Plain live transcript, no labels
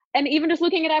And even just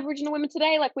looking at Aboriginal women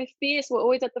today, like we're fierce, we're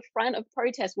always at the front of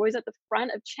protests, we're always at the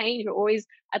front of change, we're always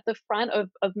at the front of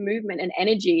movement and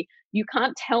energy. You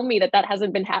can't tell me that that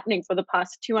hasn't been happening for the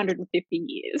past 250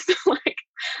 years. Like,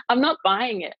 I'm not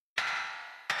buying it.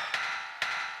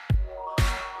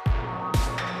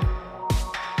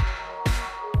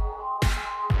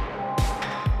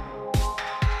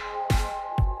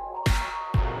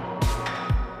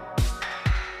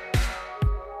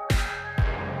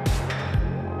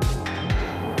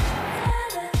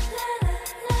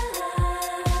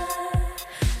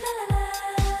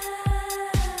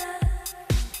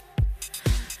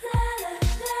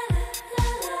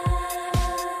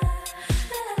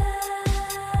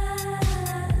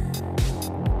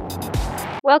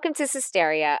 Welcome to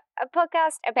Systeria, a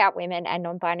podcast about women and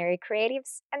non-binary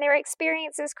creatives and their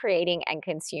experiences creating and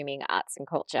consuming arts and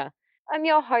culture. I'm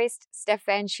your host, Steph,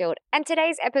 and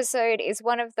today's episode is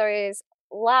one of those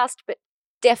last but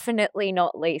definitely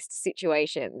not least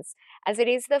situations, as it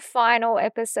is the final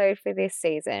episode for this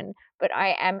season, but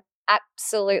I am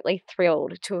absolutely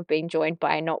thrilled to have been joined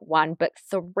by not one but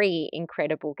three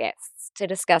incredible guests to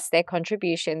discuss their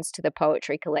contributions to the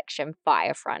poetry collection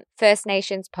Firefront, First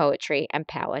Nations Poetry and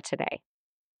Power Today.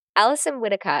 Alison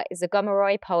Whittaker is a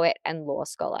Gomeroi poet and law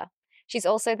scholar. She's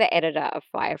also the editor of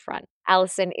Firefront.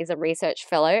 Alison is a research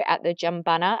fellow at the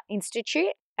Jumbunna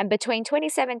Institute, and between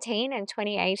 2017 and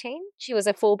 2018, she was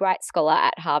a Fulbright scholar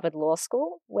at Harvard Law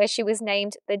School, where she was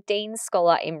named the Dean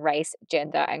Scholar in Race,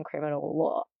 Gender and Criminal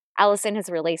Law. Alison has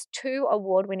released 2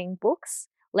 award-winning books,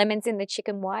 Lemons in the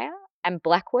Chicken Wire and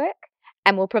Blackwork,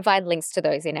 and we'll provide links to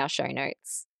those in our show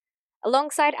notes.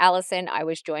 Alongside Alison, I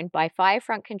was joined by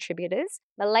Firefront contributors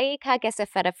Meleika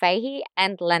Gesa-Fatafehi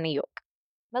and Laniyuk.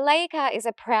 Meleika is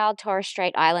a proud Torres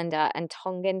Strait Islander and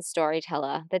Tongan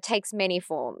storyteller that takes many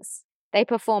forms. They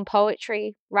perform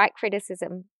poetry, write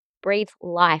criticism, breathe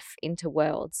life into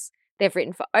worlds. They've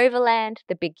written for Overland,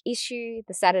 The Big Issue,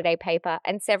 The Saturday Paper,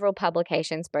 and several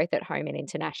publications both at home and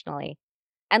internationally.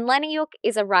 And Laniyuk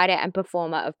is a writer and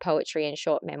performer of poetry and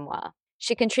short memoir.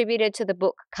 She contributed to the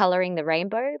book Colouring the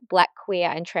Rainbow, Black, Queer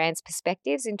and Trans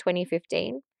Perspectives in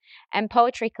 2015, and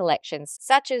poetry collections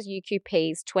such as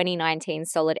UQP's 2019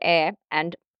 Solid Air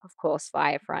and, of course,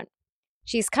 Firefront.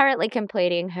 She's currently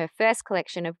completing her first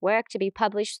collection of work to be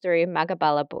published through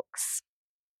Magabala Books.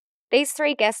 These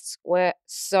 3 guests were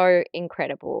so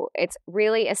incredible. It's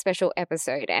really a special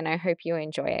episode and I hope you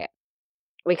enjoy it.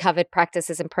 We covered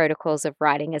practices and protocols of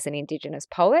writing as an Indigenous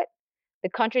poet, the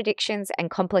contradictions and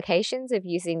complications of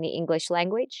using the English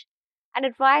language, and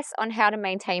advice on how to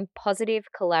maintain positive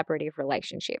collaborative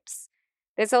relationships.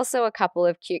 There's also a couple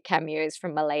of cute cameos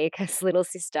from Meleika's little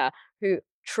sister who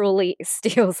truly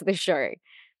steals the show.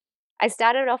 I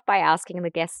started off by asking the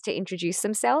guests to introduce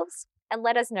themselves and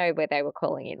let us know where they were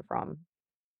calling in from.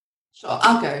 Sure,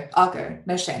 I'll go.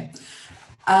 No shame.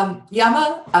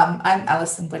 Yama, I'm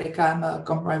Alison Whittaker. I'm a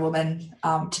Gomeroi woman.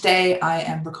 Today I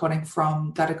am recording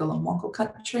from Gadigal and Wongal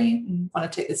country and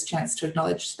want to take this chance to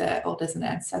acknowledge their elders and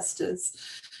ancestors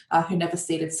who never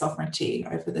ceded sovereignty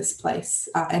over this place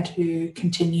and who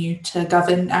continue to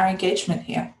govern our engagement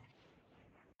here.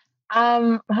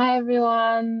 Hi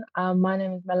everyone. My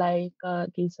name is Meleika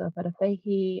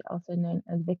Gesa-Fatafehi, also known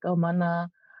as Viko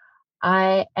Mana.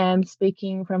 I am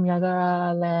speaking from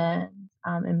Yagara land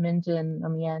in Minjin,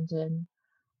 Namyanjin.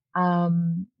 I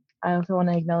also want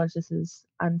to acknowledge this is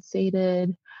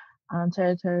unceded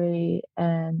territory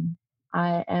and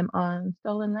I am on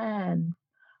stolen land.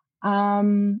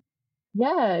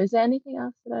 Is there anything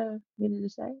else that I needed to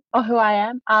say? Oh, who I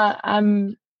am?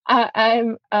 I'm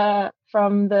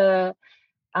from the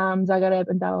Zagareb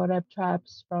and Dawareb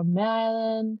tribes from May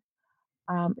Island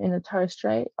in the Torres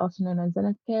Strait, also known as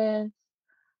Zenithkes.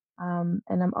 And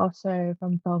I'm also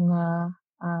from Tonga,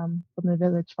 from the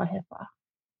village Wahefa.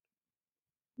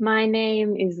 My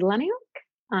name is Laniyuk.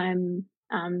 I'm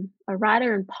a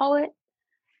writer and poet.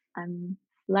 I'm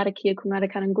Latakia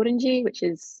Kungarakan and Gurindji, which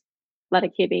is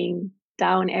Latakia being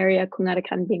Darwin area,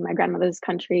 Kungarakan being my grandmother's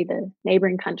country, the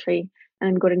neighboring country,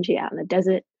 and Gurindji out in the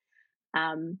desert.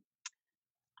 I'm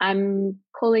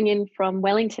calling in from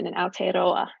Wellington in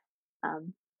Aotearoa,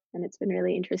 and it's been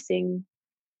really interesting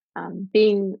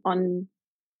being on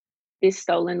this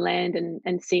stolen land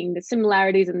and seeing the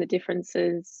similarities and the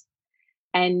differences,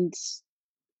 and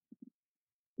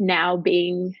now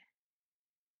being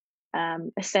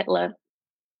a settler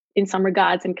in some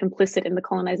regards and complicit in the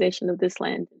colonization of this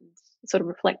land, and sort of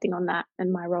reflecting on that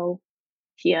and my role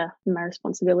here and my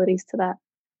responsibilities to that.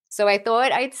 So I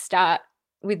thought I'd start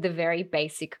with the very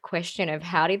basic question of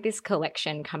how did this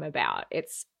collection come about?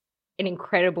 It's an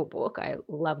incredible book. I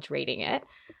loved reading it,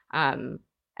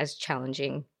 as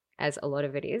challenging as a lot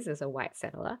of it is as a white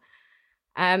settler.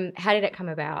 How did it come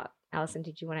about? Alison,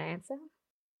 did you want to answer?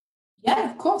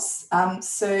 Yeah, of course.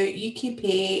 So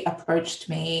UQP approached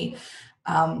me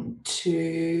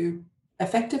to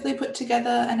effectively put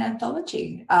together an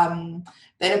anthology.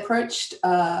 They'd approached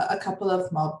a couple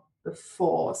of mob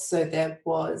before, so there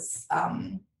was,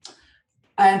 I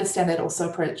understand they'd also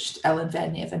approached Ellen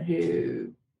Van Niven,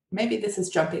 who, maybe this is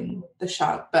jumping the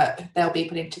shark, but they'll be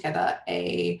putting together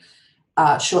a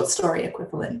short story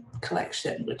equivalent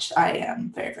collection, which I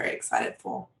am very, very excited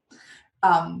for.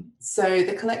 So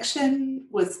the collection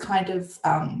was kind of,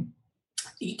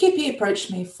 UKP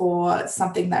approached me for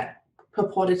something that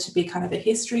purported to be kind of a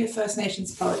history of First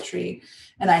Nations poetry,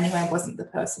 and I knew I wasn't the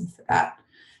person for that.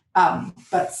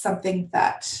 But something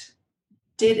that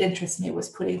did interest me was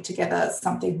putting together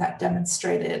something that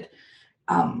demonstrated,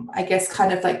 I guess,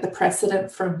 kind of like the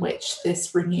precedent from which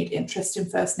this renewed interest in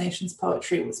First Nations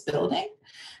poetry was building,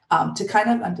 to kind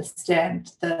of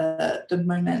understand the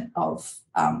moment of,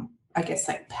 I guess,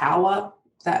 like power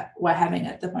that we're having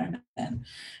at the moment, and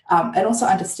also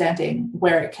understanding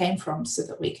where it came from so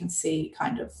that we can see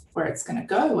kind of where it's going to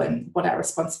go and what our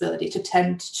responsibility to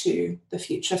tend to the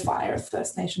future fire of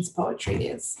First Nations poetry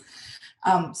is.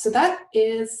 So that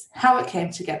is how it came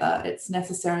together. It's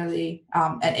necessarily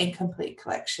an incomplete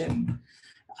collection,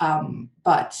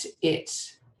 but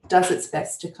it does its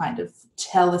best to kind of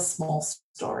tell a small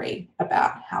story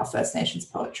about how First Nations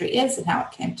poetry is and how it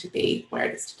came to be where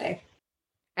it is today.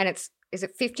 And is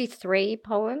it 53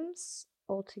 poems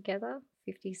altogether?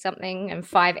 50 something, and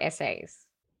 5 essays?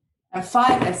 And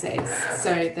 5 essays.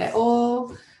 So they're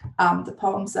all, the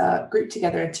poems are grouped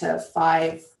together into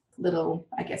 5 little,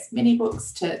 I guess, mini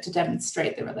books to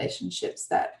demonstrate the relationships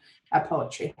that our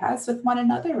poetry has with one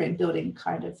another in building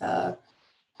kind of a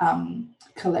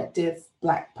collective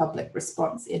Black public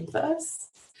response in verse.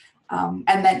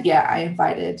 And then, I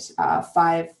invited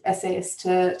 5 essayists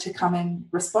to come and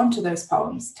respond to those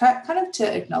poems, kind of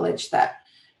to acknowledge that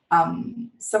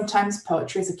sometimes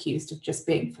poetry is accused of just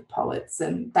being for poets,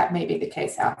 and that may be the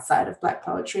case outside of Black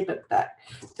poetry, but that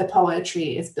the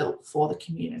poetry is built for the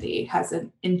community, has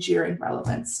an enduring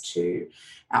relevance to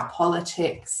our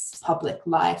politics, public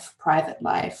life, private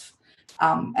life,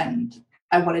 and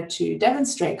I wanted to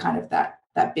demonstrate kind of that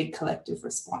big collective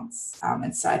response.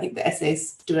 And so I think the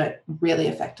essays do it really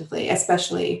effectively,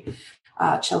 especially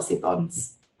Chelsea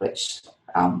Bond's, which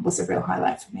was a real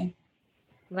highlight for me.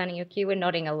 Laniyuk, you were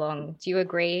nodding along. Do you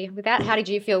agree with that? How did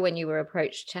you feel when you were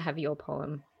approached to have your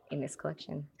poem in this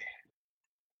collection?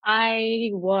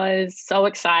 I was so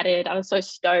excited. I was so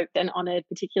stoked and honoured,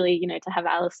 particularly, to have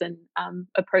Alison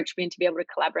approach me and to be able to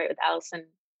collaborate with Alison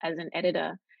as an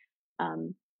editor,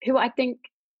 who I think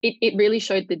it really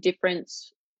showed the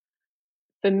difference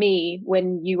for me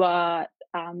when you are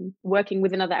working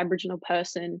with another Aboriginal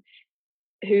person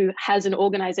who has an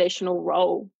organisational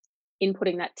role in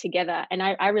putting that together. And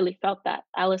I really felt that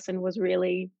Alison was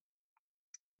really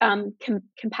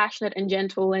compassionate and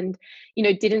gentle, and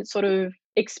didn't sort of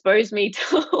expose me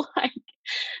to like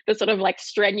the sort of like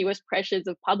strenuous pressures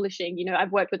of publishing.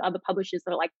 I've worked with other publishers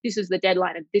that are like, this is the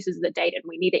deadline and this is the date and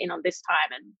we need it in on this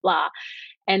time and blah.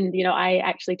 And I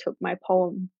actually took my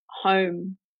poem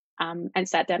home and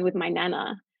sat down with my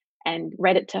nana and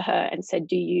read it to her and said,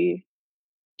 do you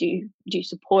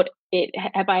support it?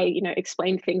 Have I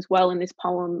explained things well in this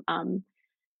poem?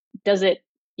 Does it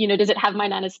have my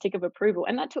nana's tick of approval?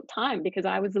 And that took time because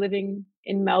I was living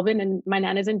in Melbourne and my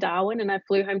nana's in Darwin, and I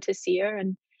flew home to see her,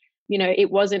 and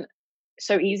it wasn't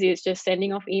so easy as just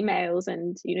sending off emails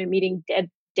and meeting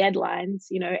deadlines,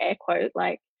 air quote.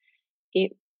 Like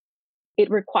it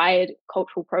required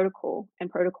cultural protocol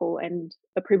and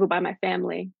approval by my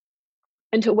family,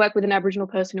 and to work with an Aboriginal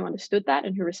person who understood that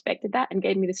and who respected that and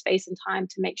gave me the space and time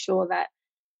to make sure that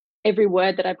every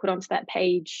word that I put onto that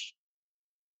page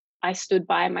I stood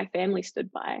by, my family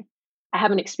stood by. I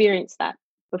haven't experienced that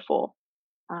before.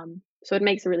 So it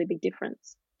makes a really big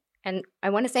difference. And I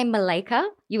want to say, Meleika,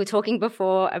 you were talking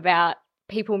before about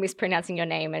people mispronouncing your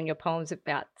name and your poems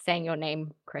about saying your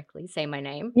name correctly, say my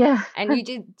name. Yeah. And you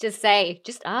did just say,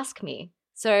 just ask me.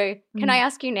 So can I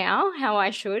ask you now how I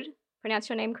should pronounce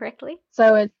your name correctly?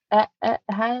 So it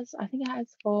has, I think it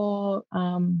has 4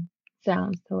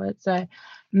 sounds to it. So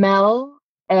Mel,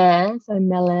 air, so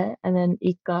mele, and then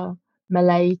ika,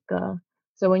 Meleika.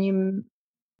 So when you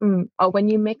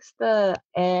mix the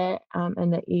air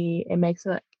and the e, it makes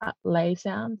a lay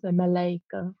sound. So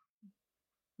Meleika.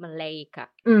 Meleika.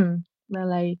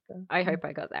 Meleika. I hope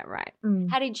I got that right.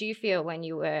 How did you feel when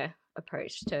you were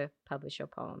approached to publish your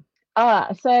poem?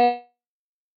 So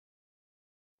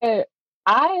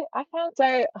I found,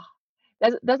 so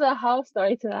there's a whole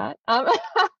story to that.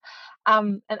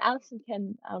 And Alison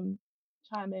can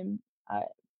chime in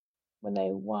when they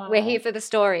want. We're here for the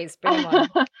stories. Bring them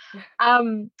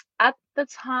on. At the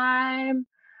time,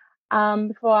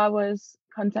 before I was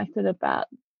contacted about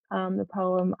the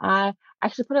poem, I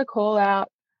actually put a call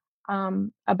out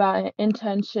about an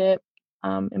internship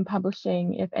in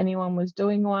publishing if anyone was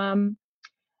doing one.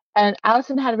 And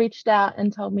Alison had reached out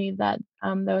and told me that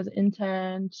there was an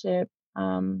internship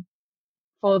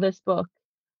for this book.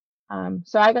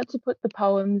 So I got to put the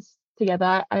poems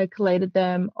together. I collated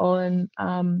them all in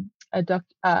a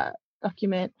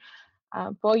document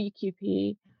for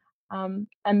UQP.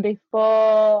 And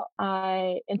before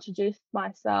I introduced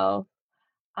myself,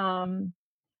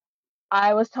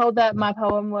 I was told that my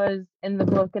poem was in the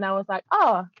book, and I was like,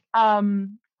 oh, I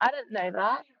didn't know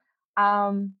that.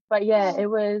 But yeah, it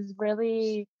was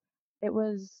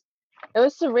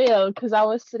surreal because I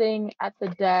was sitting at the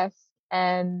desk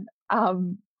and I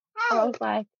was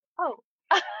like, oh,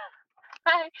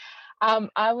 hi.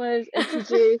 I was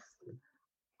introduced.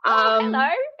 Hello.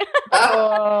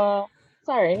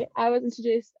 I was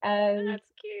introduced as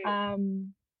That's cute.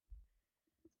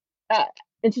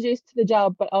 introduced to the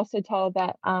job, but also told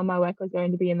that my work was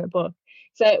going to be in the book.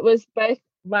 So it was both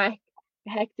like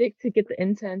hectic to get the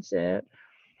internship,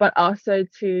 but also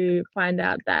to find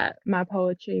out that my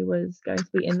poetry was going to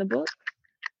be in the book.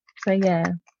 So yeah.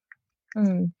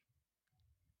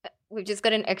 We've just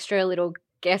got an extra little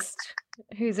guest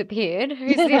who's appeared.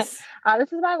 Who's this?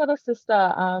 This is my little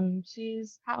sister.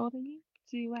 She's, how old are you?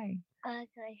 Do you weigh?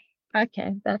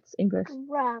 Okay, that's English.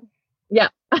 Wrong. Yeah.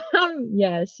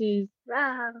 Yeah, she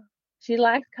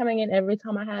likes coming in every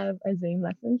time I have a Zoom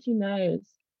lesson. She knows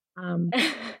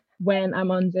when I'm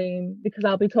on Zoom because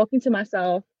I'll be talking to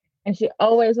myself, and she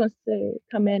always wants to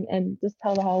come in and just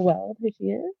tell the whole world who she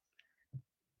is.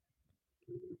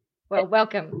 Well,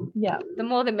 welcome. Yeah. The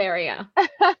more the merrier.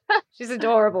 She's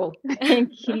adorable.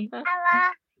 Thank you.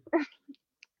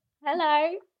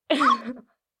 Hello.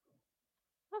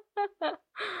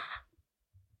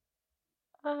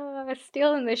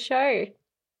 Stealing the show.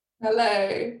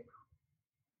 Hello.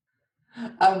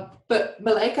 But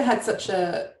Meleika had such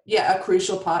a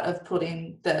crucial part of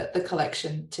putting the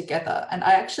collection together, and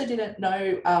I actually didn't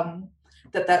know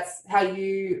that that's how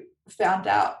you found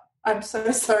out. I'm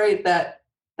so sorry that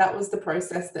was the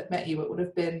process that met you. It would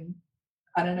have been,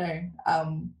 I don't know,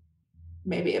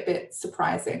 maybe a bit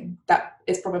surprising. That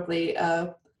is probably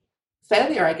a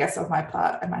failure, I guess, of my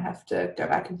part. I might have to go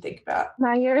back and think about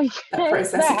that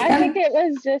process again. I think it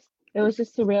was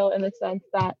just surreal in the sense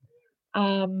that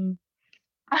it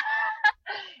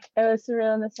was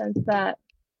surreal in the sense that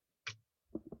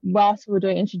whilst we were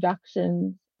doing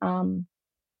introductions,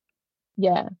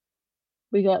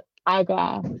 we got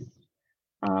eyeglass,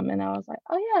 and I was like,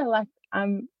 oh yeah, like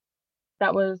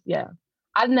that was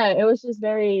I don't know, it was just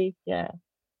very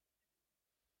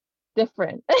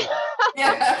different.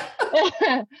 Yeah.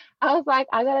 I was like,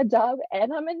 I got a job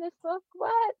and I'm in this book.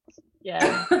 What?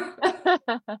 Yeah.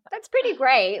 That's pretty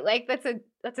great. Like that's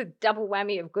a double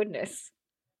whammy of goodness.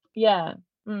 Yeah.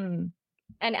 And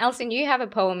Alison, you have a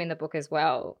poem in the book as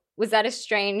well. Was that a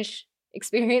strange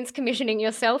experience commissioning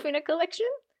yourself in a collection?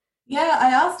 Yeah,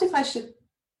 I asked if I should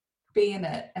be in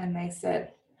it, and they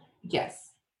said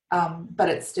yes. But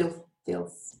it still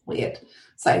feels weird.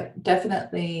 So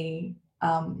definitely,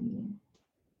 I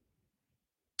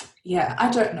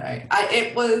don't know.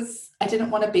 I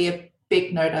didn't want to be a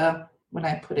big noter when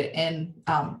I put it in,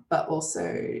 but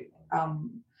also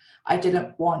I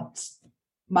didn't want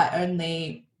my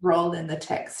only role in the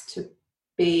text to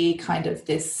be kind of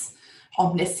this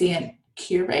omniscient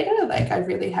curator. Like I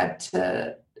really had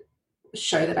to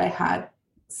show that I had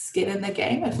skin in the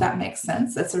game, if that makes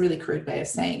sense. That's a really crude way of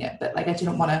saying it, but like I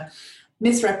didn't want to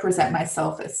misrepresent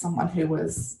myself as someone who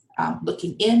was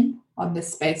looking in on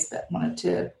this space, but wanted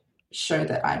to show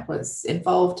that I was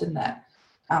involved in that.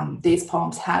 These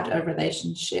poems had a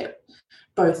relationship,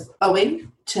 both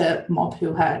owing to Mob,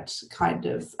 who had kind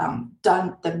of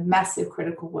done the massive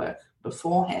critical work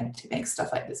beforehand to make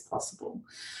stuff like this possible,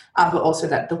 but also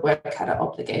that the work had an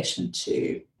obligation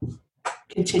to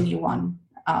continue on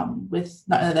with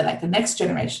not only the next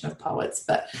generation of poets,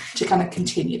 but to kind of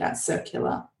continue that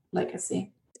circular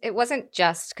legacy. It wasn't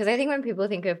just because I think when people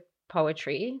think of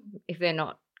poetry, if they're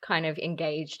not kind of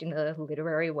engaged in the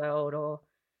literary world or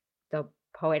the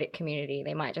poetic community,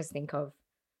 they might just think of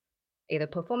either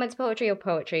performance poetry or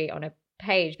poetry on a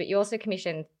page, but you also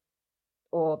commissioned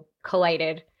or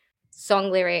collated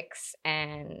song lyrics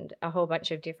and a whole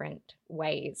bunch of different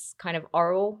ways, kind of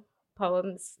oral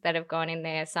poems that have gone in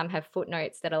there. Some have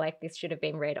footnotes that are like, this should have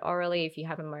been read orally if you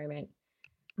have a moment.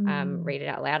 read it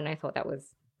out loud, and I thought that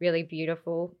was really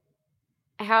beautiful.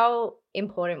 How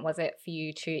important was it for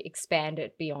you to expand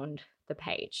it beyond the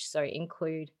page, so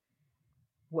include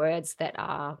words that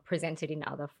are presented in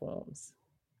other forms?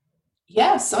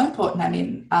 Yeah, so important. I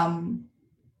mean,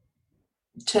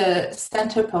 to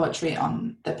center poetry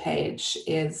on the page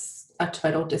is a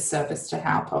total disservice to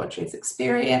how poetry is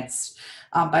experienced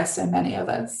by so many of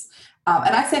us.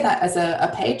 And I say that as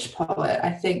a page poet.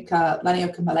 I think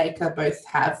Laniyuk and Meleika both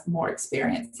have more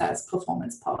experience as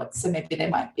performance poets, so maybe they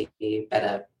might be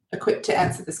better equipped to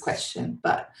answer this question.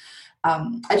 But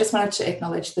I just wanted to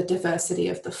acknowledge the diversity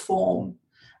of the form,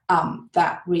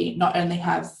 that we not only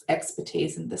have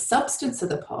expertise in the substance of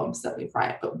the poems that we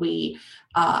write, but we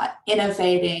are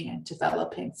innovating and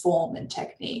developing form and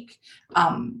technique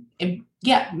in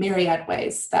myriad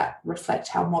ways that reflect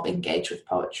how mob engage with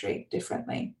poetry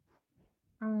differently.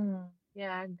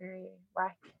 Yeah, I agree.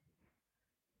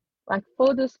 Like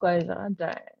full disclosure, I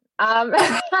don't.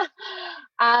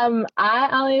 I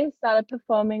only started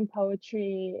performing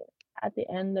poetry at the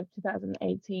end of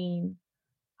 2018.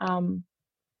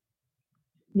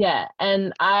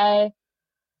 And I've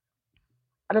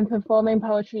been performing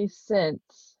poetry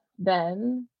since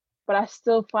then, but I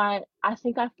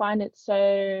find it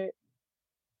so,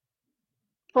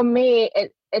 for me,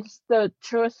 it's the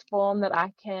truest form that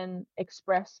I can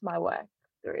express my work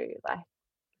through, like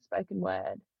spoken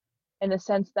word, in the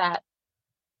sense that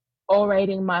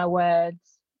orating my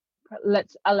words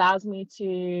allows me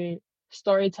to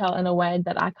storytell in a way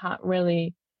that I can't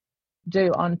really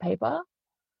do on paper.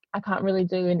 I can't really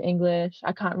do in English.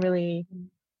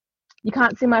 You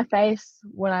can't see my face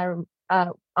when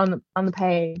on the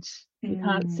page. You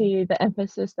can't see the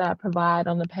emphasis that I provide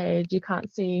on the page. You can't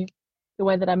see the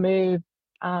way that I move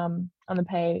on the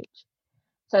page.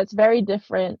 So it's very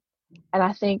different. And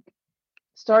I think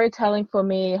storytelling for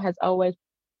me has always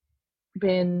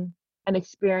been an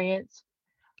experience,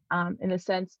 in the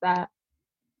sense that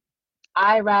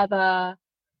I rather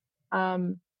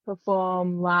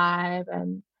perform live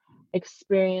and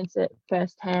experience it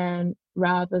firsthand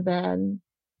rather than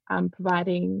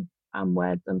providing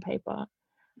words on paper.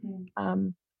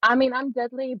 I mean, I'm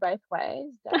deadly both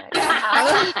ways,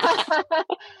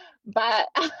 but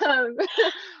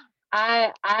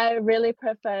I really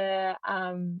prefer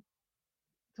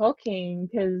talking,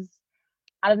 because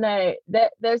I don't know,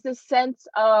 there's this sense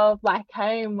of like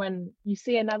home when you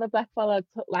see another black fella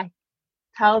like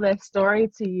tell their story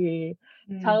to you,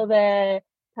 tell their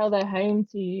home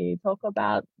to you, talk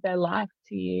about their life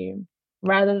to you,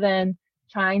 rather than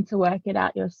trying to work it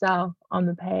out yourself on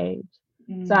the page.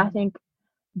 So I think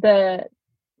the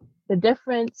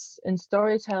difference in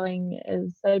storytelling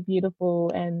is so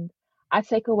beautiful, and I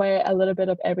take away a little bit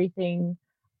of everything,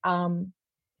 in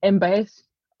both,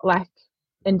 like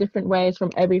in different ways from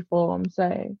every form.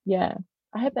 So yeah,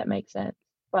 I hope that makes sense.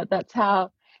 But that's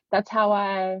how that's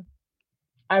why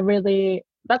I really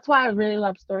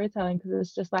love storytelling, because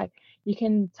it's just like you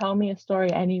can tell me a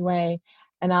story anyway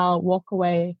and I'll walk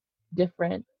away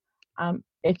different.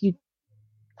 If you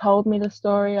told me the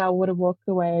story, I would have walked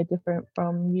away different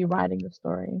from you writing the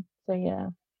story. So yeah.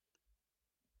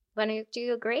 Lenny, do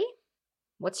you agree?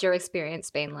 What's your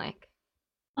experience been like?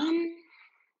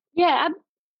 Yeah,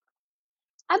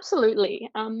 absolutely.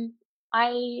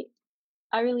 I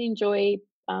really enjoy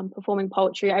performing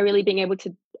poetry. I really being able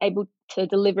to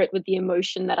deliver it with the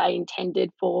emotion that I intended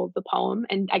for the poem,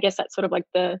 and I guess that's sort of like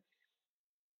the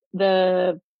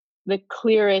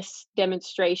clearest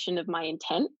demonstration of my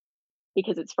intent,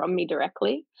 because it's from me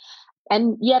directly.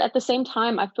 And yet at the same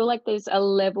time, I feel like there's a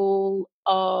level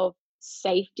of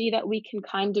safety that we can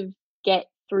kind of get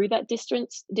through that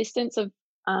distance of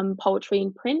poetry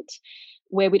in print,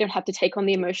 where we don't have to take on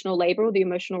the emotional labor or the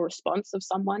emotional response of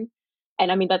someone.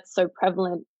 And I mean, that's so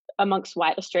prevalent amongst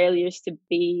white Australians, to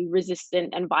be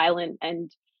resistant and violent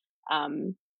and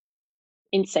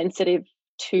insensitive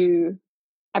to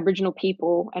Aboriginal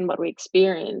people and what we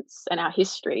experience and our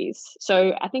histories.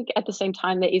 So I think at the same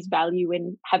time there is value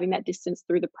in having that distance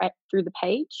through the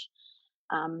page.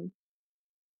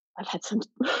 I've had some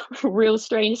real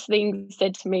strange things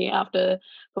said to me after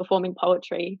performing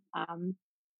poetry.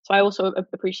 So I also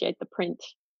appreciate the print,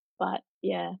 but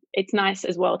yeah, it's nice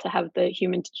as well to have the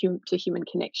human to human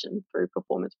connection through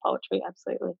performance poetry.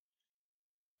 Absolutely.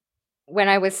 When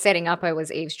I was setting up, I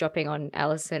was eavesdropping on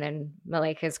Alison and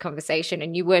Meleika's conversation,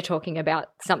 and you were talking about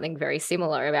something very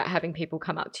similar, about having people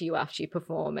come up to you after you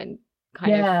perform and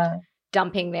kind of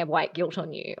dumping their white guilt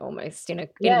on you, almost.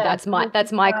 That's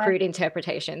my crude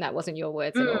interpretation. That wasn't your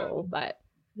words at all, but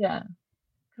yeah,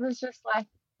 because it's just like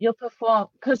you'll perform.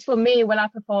 Because for me, when I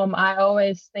perform, I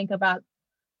always think about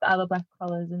the other Black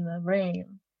fellas in the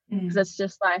room, because it's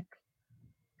just like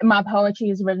my poetry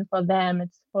is written for them.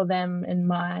 It's for them in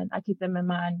mind. I keep them in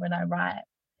mind when I write.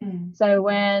 So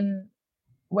when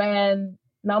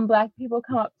non-Black people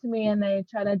come up to me and they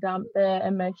try to dump their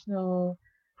emotions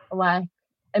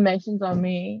on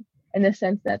me, in the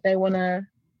sense that they want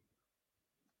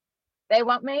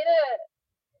me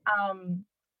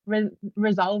to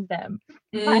resolve them.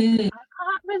 Like, I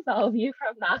can't resolve you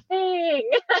from nothing.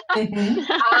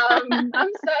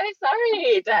 I'm so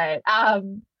sorry,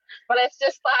 don't. But it's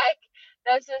just like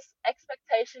there's this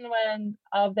expectation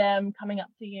of them coming up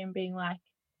to you and being like,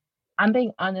 I'm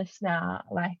being honest now,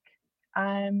 like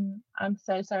I'm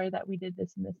so sorry that we did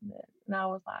this and this and this. And I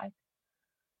was like,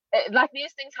 like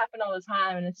these things happen all the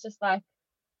time, and it's just like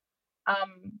I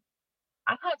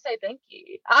can't say thank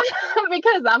you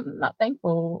because I'm not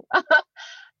thankful.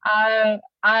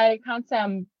 I can't say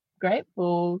I'm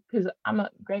grateful because I'm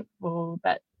not grateful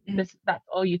that that's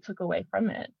all you took away from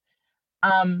it.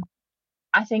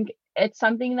 I think it's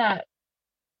something that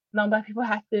non-Black people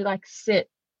have to like sit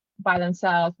by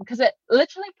themselves, because it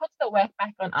literally puts the work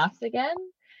back on us again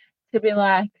to be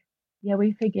like, yeah,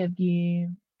 we forgive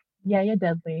you. Yeah, you're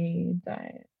deadly.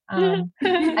 Don't. And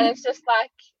it's just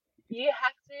like you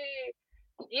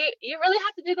really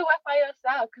have to do the work by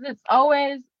yourself, because it's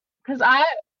always, because I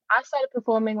started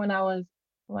performing when I was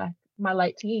like my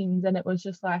late teens, and it was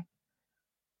just like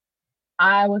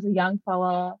I was a young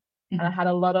fella and I had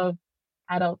a lot of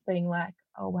adults being like,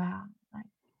 oh wow, like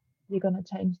you're gonna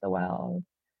change the world,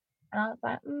 and I was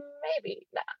like, maybe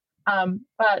nah.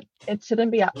 But it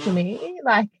shouldn't be up to me.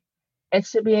 Like it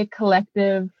should be a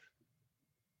collective,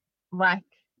 like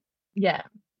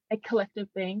a collective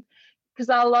thing, because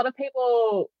a lot of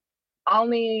people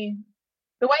only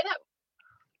the way that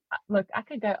look, I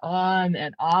could go on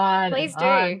and on. Please and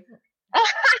on. do.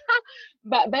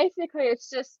 But basically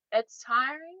it's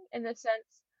tiring in the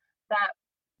sense that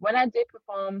when I do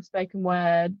perform spoken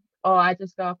word, or I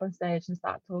just go up on stage and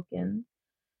start talking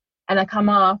and I come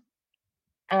off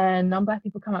and non-Black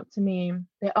people come up to me,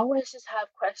 they always just have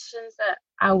questions that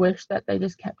I wish that they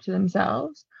just kept to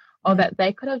themselves, or that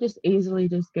they could have just easily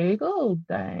just Googled.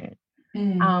 But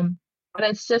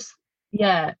it's just,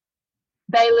 they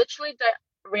literally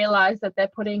don't realize that they're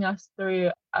putting us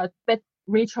through they're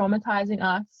re-traumatizing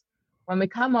us when we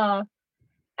come off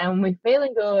and we're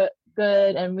feeling good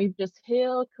and we've just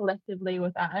healed collectively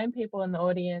with our own people in the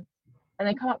audience, and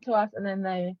they come up to us and then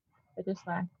they're just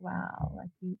like, wow, like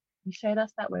you showed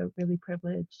us that we're really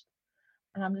privileged.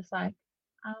 And I'm just like,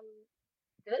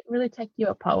 did it really take you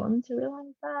a poem to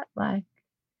realize that? Like,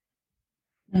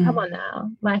 come on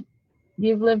now, like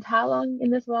you've lived how long in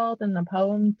this world and the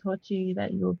poem taught you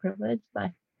that you were privileged?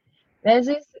 Like there's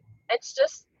this, it's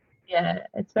just,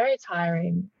 it's very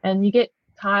tiring and you get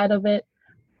tired of it.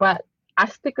 But I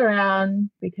stick around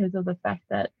because of the fact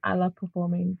that I love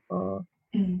performing for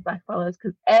Black fellas,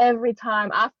 because every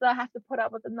time after I have to put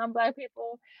up with the non-Black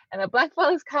people and the Black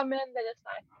fellas come in, they're just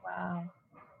like, wow,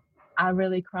 I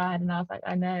really cried. And I was like,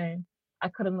 I know, I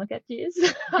couldn't look at you.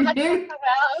 I couldn't come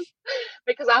out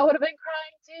because I would have been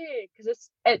crying too, because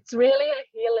it's really a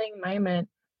healing moment.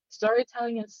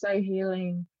 Storytelling is so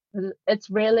healing. It's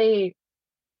really,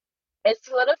 it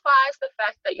solidifies the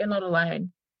fact that you're not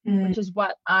alone, which is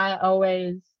what I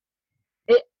always,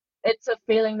 it's a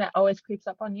feeling that always creeps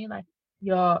up on you, like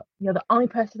you're the only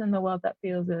person in the world that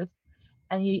feels this,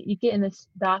 and you get in this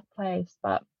dark place.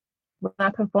 But when I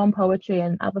perform poetry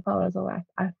and other poets are like,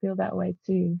 I feel that way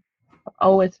too. I've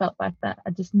always felt like that.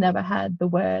 I just never had the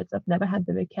words. I've never had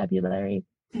the vocabulary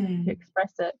to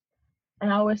express it.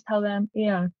 And I always tell them,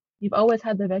 you've always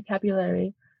had the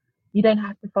vocabulary. You don't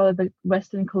have to follow the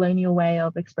Western colonial way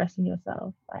of expressing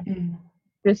yourself. Like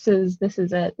this is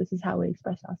it. This is how we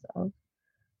express ourselves.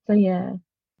 So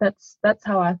that's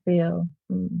how I feel.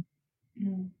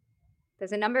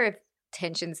 There's a number of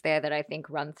tensions there that I think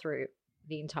run through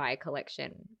the entire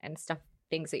collection and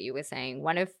things that you were saying.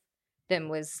 One of them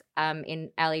was in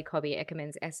Ali Cobby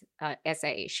Eckermann's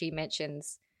essay. She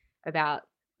mentions about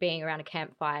being around a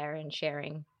campfire and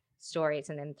sharing stories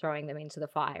and then throwing them into the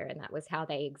fire, and that was how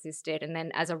they existed. And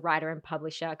then as a writer and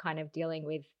publisher, kind of dealing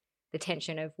with the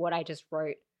tension of what I just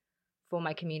wrote for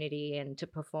my community and to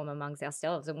perform amongst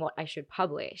ourselves and what I should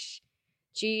publish.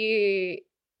 Do you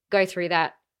go through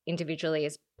that individually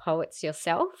as poets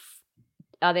yourself?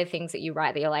 Are there things that you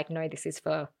write that you're like, no, this is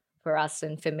for us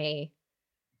and for me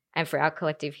and for our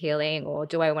collective healing, or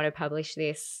do I want to publish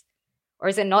this? Or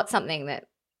is it not something that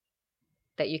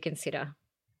you consider?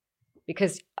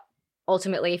 Because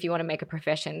ultimately, if you want to make a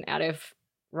profession out of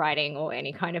writing or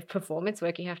any kind of performance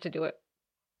work, you have to do it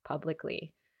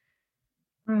publicly.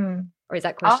 Or is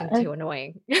that question too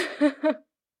annoying?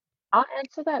 I'll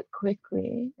answer that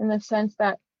quickly in the sense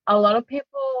that a lot of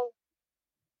people,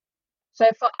 so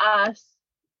for us,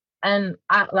 and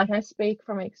I speak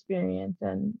from experience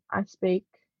and I speak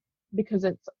because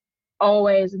it's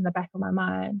always in the back of my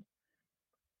mind.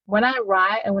 When I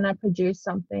write and when I produce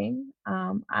something,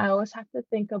 I always have to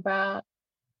think about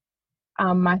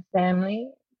my family,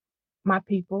 my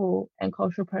people, and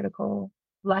cultural protocol.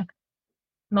 Like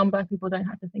non-Black people don't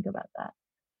have to think about that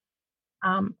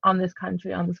on this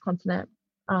country, on this continent.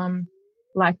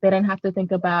 Like they don't have to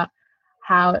think about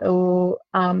how it will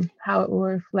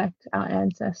reflect our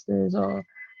ancestors or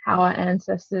how our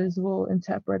ancestors will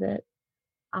interpret it.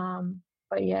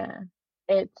 But yeah,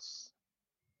 it's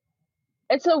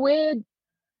a weird,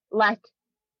 like,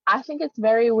 I think it's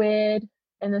very weird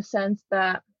in the sense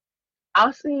that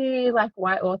I'll see like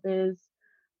white authors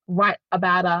write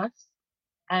about us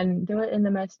and do it in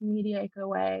the most mediocre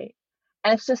way.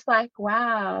 And it's just like,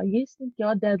 wow, you think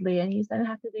you're deadly and you don't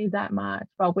have to do that much.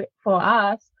 But for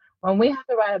us, when we have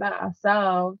to write about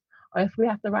ourselves, or if we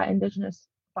have to write Indigenous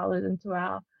scholars into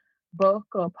our book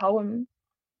or poem,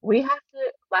 we have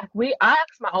to, like, I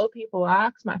ask my old people, I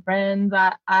ask my friends,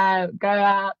 I go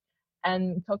out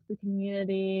and talk to the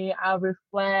community, I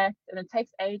reflect, and it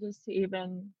takes ages to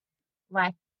even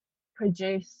like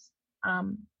produce a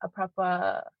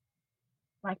proper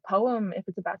like poem if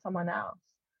it's about someone else.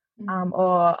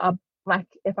 Or like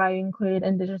if I include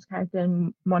Indigenous character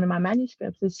in one of my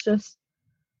manuscripts, it's just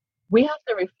we have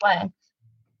to reflect,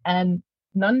 and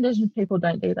non-Indigenous people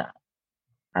don't do that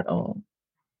at all.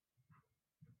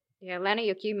 Yeah,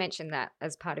 Laniyuk, you mentioned that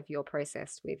as part of your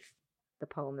process with the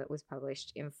poem that was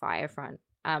published in Firefront.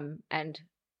 And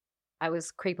I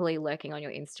was creepily lurking on your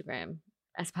Instagram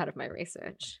as part of my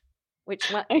research,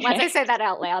 which once I say that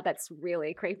out loud, that's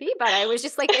really creepy, but I was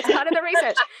just like, it's part of the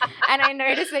research. And I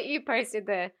noticed that you posted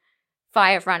the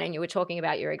Firefront and you were talking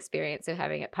about your experience of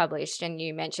having it published, and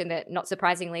you mentioned that, not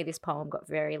surprisingly, this poem got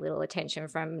very little attention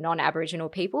from non-Aboriginal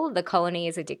people. The colony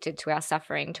is addicted to our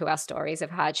suffering, to our stories of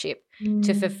hardship,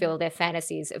 to fulfill their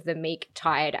fantasies of the meek,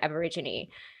 tired Aborigine.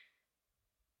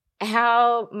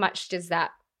 How much does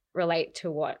that relate to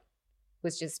what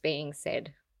was just being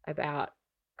said about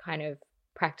kind of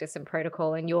practice and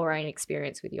protocol and your own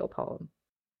experience with your poem?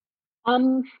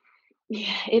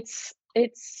 Yeah, it's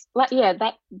like, yeah,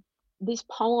 that this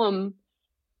poem,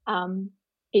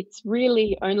 it's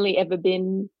really only ever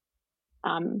been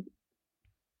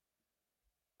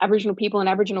Aboriginal people and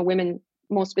Aboriginal women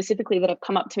more specifically that have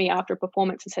come up to me after a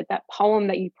performance and said, that poem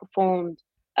that you performed,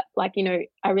 like, you know,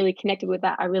 I really connected with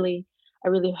that. I really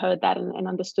heard that and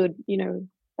understood, you know,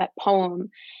 that poem.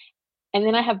 And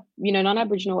then I have, you know,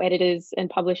 non-Aboriginal editors and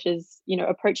publishers, you know,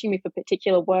 approaching me for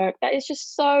particular work that is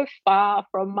just so far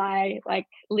from my like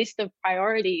list of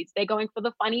priorities. They're going for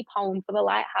the funny poem, for the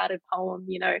lighthearted poem,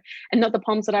 you know, and not the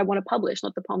poems that I want to publish,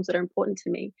 not the poems that are important to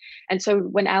me. And so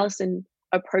when Alison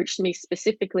approached me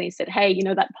specifically and said, hey, you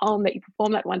know, that poem that you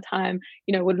performed that one time,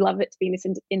 you know, would love it to be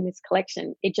in this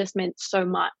collection, it just meant so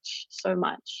much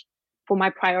for my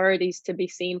priorities to be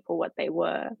seen for what they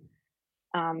were.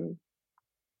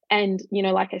 And, you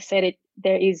know, like I said,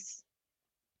 there is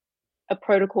a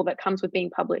protocol that comes with being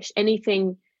published.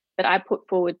 Anything that I put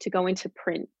forward to go into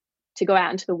print, to go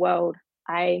out into the world,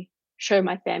 I show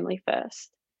my family first.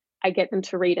 I get them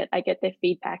to read it. I get their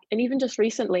feedback. And even just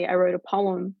recently, I wrote a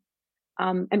poem.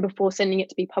 And before sending it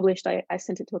to be published, I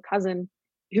sent it to a cousin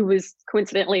who was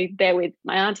coincidentally there with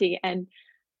my auntie. And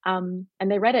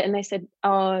they read it and they said,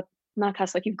 oh,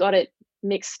 Nakas, like, you've got it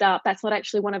mixed up. That's not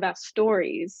actually one of our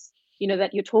stories, you know,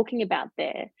 that you're talking about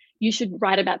there. You should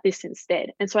write about this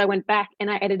instead. And so I went back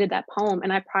and I edited that poem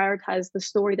and I prioritized the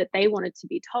story that they wanted to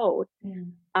be told,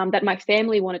 that my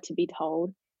family wanted to be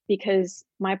told, because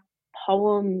my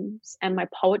poems and my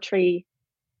poetry,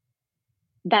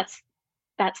 that's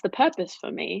the purpose for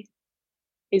me,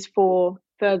 is for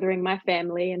furthering my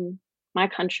family and my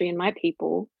country and my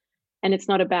people. And it's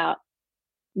not about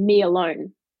me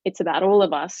alone. It's about all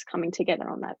of us coming together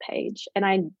on that page. And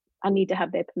I need to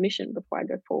have their permission before I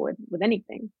go forward with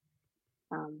anything.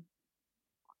 And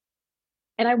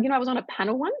I was on a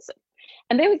panel once,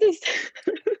 and there was this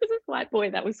white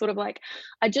boy that was sort of like,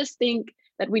 I just think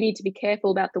that we need to be careful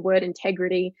about the word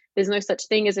integrity. There's no such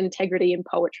thing as integrity in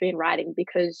poetry and writing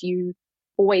because you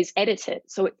always edit it,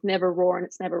 so it's never raw and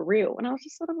it's never real. And I was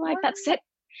just sort of like,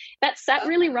 that sat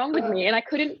really wrong with me, and I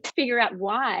couldn't figure out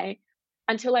why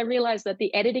until I realized that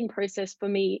the editing process for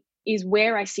me is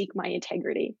where I seek my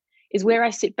integrity, is where I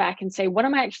sit back and say, what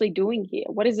am I actually doing here?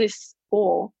 What is this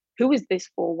for? Who is this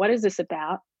for? What is this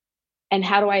about? and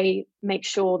how do I make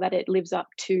sure that it lives up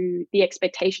to the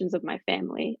expectations of my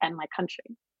family and my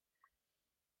country?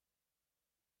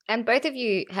 And both of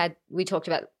you we talked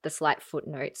about the slight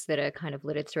footnotes that are kind of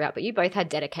littered throughout, but you both had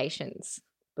dedications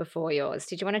before yours.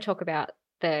 Did you want to talk about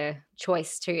the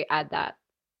choice to add that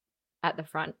at the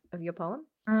front of your poem?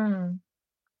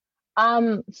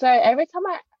 So every time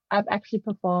I've actually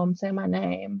performed Say My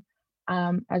Name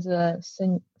as a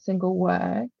single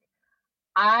word,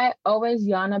 I always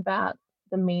yarn about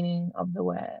the meaning of the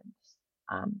words.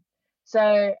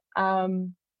 So I'll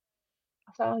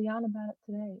yarn about it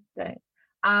today.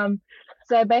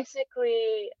 So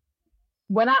basically,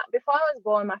 before I was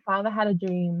born, my father had a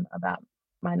dream about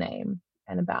my name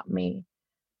and about me.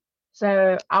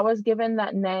 So I was given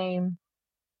that name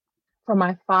from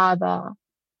my father,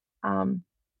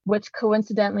 which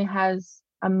coincidentally has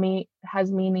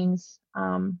meanings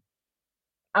on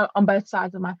both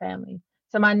sides of my family.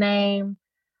 So my name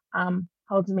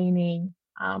holds meaning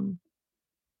on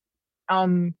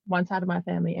one side of my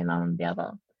family and on the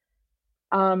other,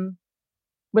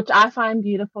 which I find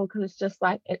beautiful because it's just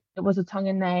like it was a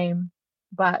Tongan name,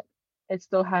 but it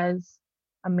still has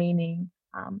a meaning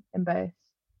in both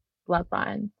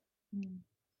bloodlines.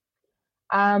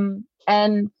 And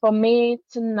for me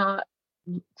to not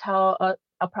tell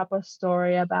a proper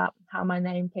story about how my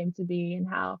name came to be and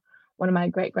how one of my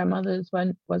great grandmothers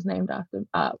was named after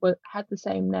had the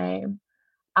same name,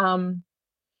 it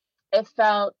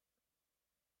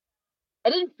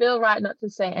didn't feel right not to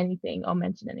say anything or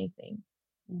mention anything.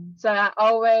 So I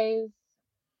always,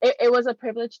 it was a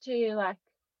privilege to like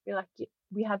be like,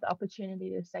 we have the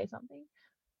opportunity to say something.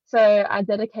 So I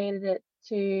dedicated it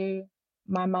to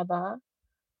my mother,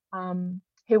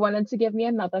 who wanted to give me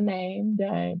another name,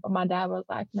 but my dad was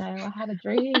like, no, I had a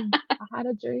dream. I had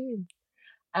a dream.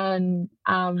 And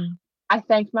I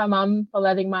thanked my mum for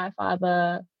letting my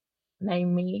father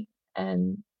name me,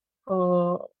 and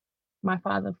for my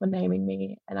father for naming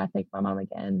me. And I thank my mum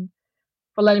again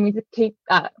for letting me keep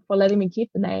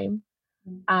the name.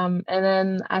 And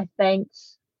then I thanked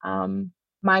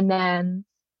my nan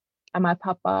and my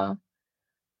papa,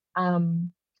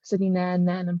 Sydney nan,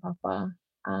 and papa,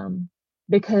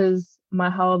 because my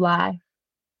whole life,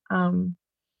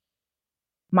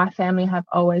 my family have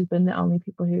always been the only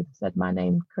people who've said my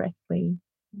name correctly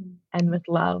and with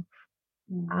love.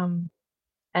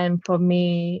 And for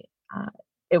me,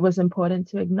 it was important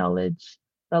to acknowledge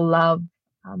the love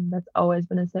that's always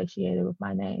been associated with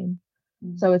my name.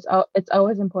 So it's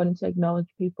always important to acknowledge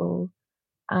people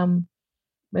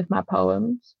with my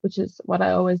poems, which is what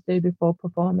I always do before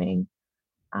performing.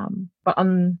 But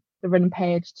on the written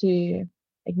page, to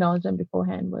acknowledge them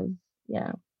beforehand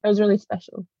it was really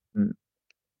special.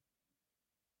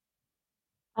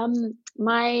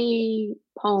 My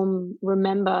poem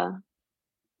Remember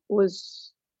I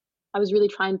was really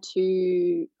trying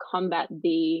to combat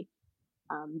the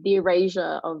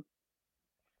erasure of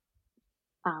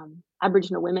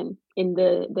Aboriginal women in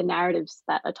the narratives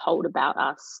that are told about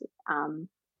us. And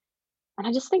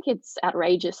I just think it's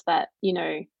outrageous that,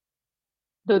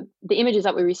 the images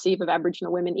that we receive of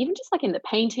Aboriginal women, even just like in the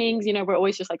paintings, we're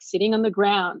always just like sitting on the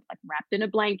ground, like wrapped in a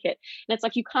blanket. And it's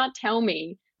like, you can't tell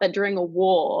me that during a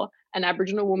war, an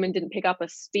Aboriginal woman didn't pick up a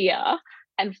spear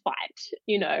and fight.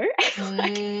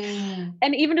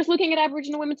 And even just looking at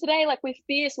Aboriginal women today, like we're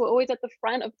fierce, we're always at the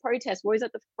front of protests, we're always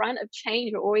at the front of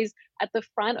change, we're always at the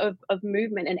front of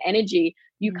movement and energy.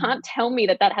 You can't tell me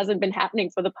that hasn't been happening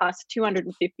for the past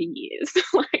 250 years.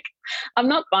 Like, I'm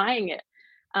not buying it.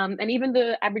 And even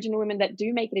the Aboriginal women that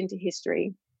do make it into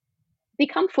history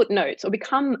become footnotes or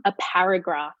become a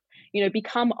paragraph,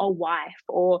 become a wife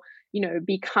or,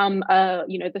 become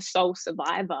the sole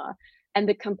survivor. And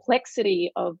the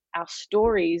complexity of our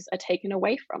stories are taken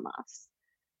away from us.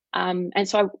 And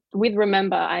so with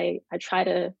Remember, I try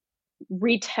to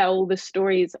retell the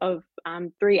stories of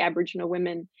 3 Aboriginal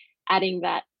women, trying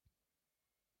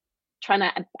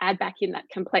to add back in that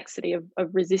complexity of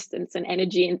resistance and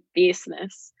energy and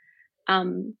fierceness,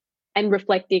 and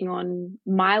reflecting on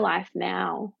my life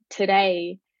now,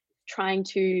 today, trying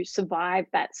to survive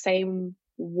that same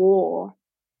war,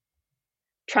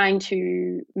 trying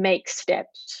to make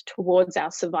steps towards our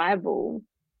survival.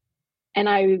 And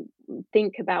I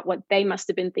think about what they must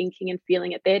have been thinking and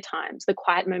feeling at their times, the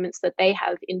quiet moments that they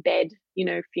have in bed,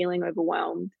 feeling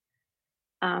overwhelmed.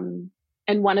 And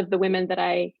one of the women that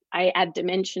I add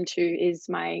dimension to is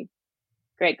my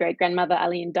great-great-grandmother,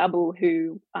 Alien Double,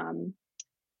 who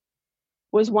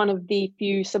was one of the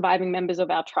few surviving members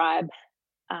of our tribe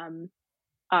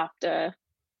after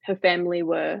her family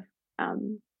were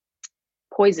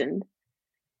poisoned.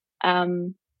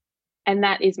 And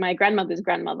that is my grandmother's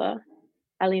grandmother.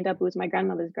 Eileen Dabu was my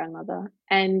grandmother's grandmother.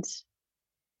 And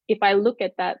if I look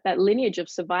at that lineage of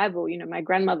survival, you know, my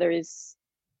grandmother is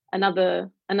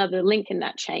another link in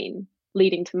that chain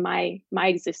leading to my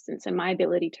existence and my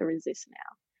ability to resist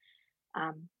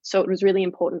now. So it was really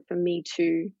important for me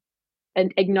to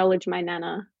acknowledge my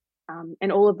Nana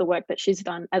and all of the work that she's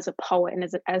done as a poet and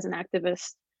as an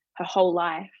activist her whole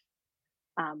life.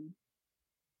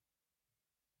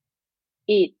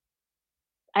 It,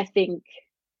 I think,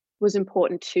 was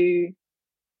important to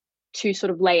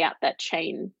sort of lay out that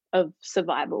chain of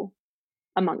survival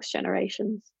amongst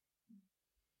generations.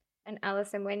 And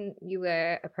Alison, when you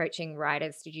were approaching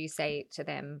writers, did you say to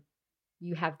them,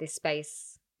 you have this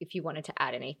space if you wanted to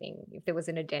add anything, if there was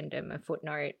an addendum, a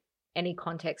footnote, any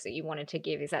context that you wanted to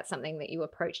give? Is that something that you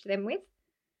approached them with?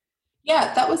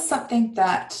 Yeah, that was something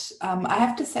that I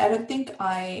have to say, I don't think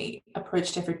I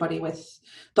approached everybody with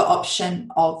the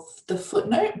option of the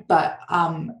footnote, but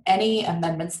any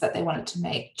amendments that they wanted to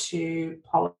make to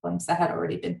poems that had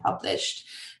already been published,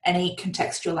 any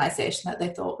contextualization that they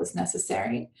thought was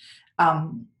necessary,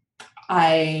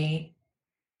 I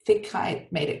think I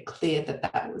made it clear that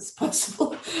that was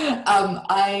possible.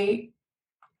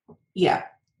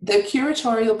 The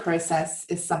curatorial process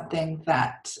is something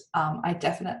that I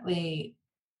definitely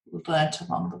learnt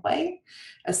along the way,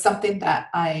 as something that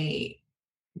I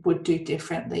would do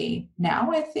differently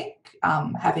now, I think,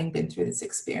 having been through this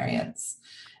experience,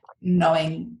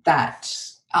 knowing that,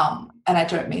 and I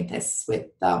don't mean this with,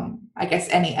 I guess,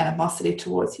 any animosity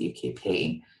towards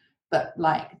UQP, but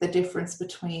like the difference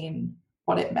between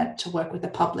what it meant to work with a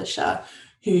publisher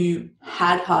who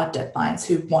had hard deadlines,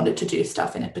 who wanted to do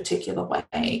stuff in a particular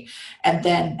way, and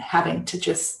then having to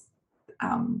just,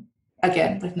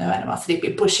 again, with no animosity,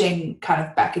 be pushing kind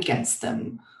of back against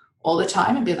them all the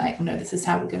time and be like, no, this is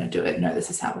how we're going to do it. No,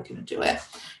 this is how we're going to do it.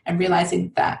 And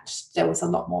realizing that there was a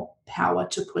lot more power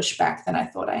to push back than I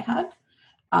thought I had.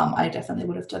 I definitely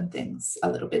would have done things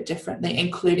a little bit differently,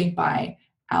 including by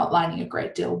outlining a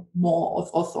great deal more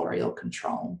of authorial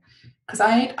control. Because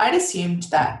I'd assumed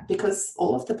that because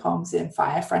all of the poems in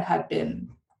Firefront had been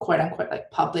quote unquote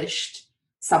like published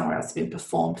somewhere else, been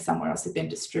performed somewhere else, had been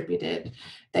distributed,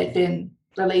 they'd been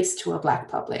released to a Black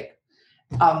public.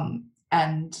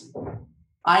 And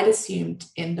I'd assumed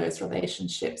in those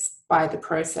relationships by the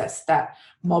process that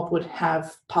Mob would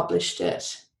have published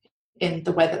it in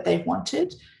the way that they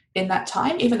wanted in that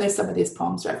time, even though some of these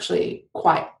poems are actually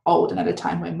quite old and at a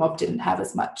time when Mob didn't have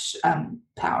as much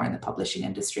power in the publishing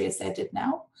industry as they did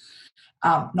now.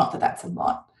 Not that that's a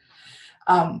lot.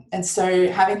 And so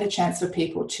having the chance for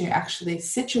people to actually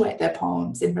situate their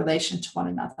poems in relation to one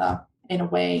another in a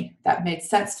way that made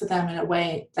sense for them, in a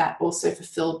way that also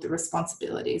fulfilled the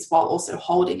responsibilities while also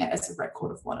holding it as a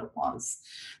record of what it was.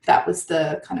 That was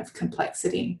the kind of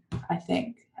complexity, I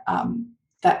think,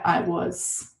 that I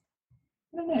was,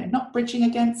 I don't know, not bridging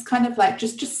against, kind of like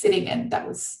just sitting in. That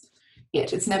was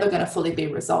it. It's never going to fully be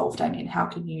resolved. I mean, how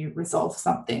can you resolve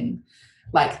something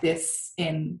like this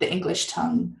in the English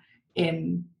tongue,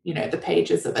 in, you know, the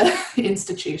pages of an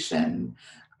institution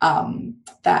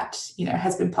that, you know,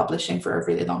 has been publishing for a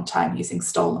really long time using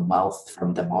stolen wealth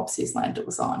from the mobs whose land it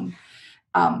was on.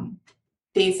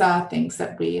 These are things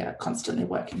that we are constantly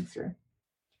working through.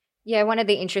 Yeah, one of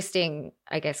the interesting,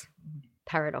 I guess,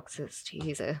 paradoxes, to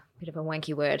use a bit of a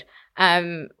wanky word,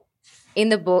 in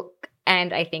the book,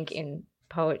 and I think in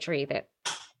poetry that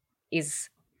is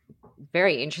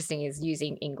very interesting, is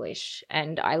using English.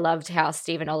 And I loved how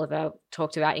Stephen Oliver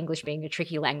talked about English being a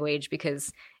tricky language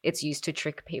because it's used to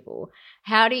trick people.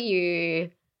 How do you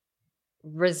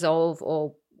resolve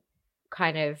or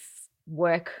kind of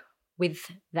work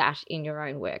with that in your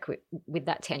own work, with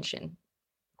that tension?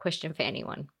 Question for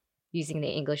anyone using the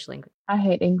English language. I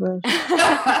hate English.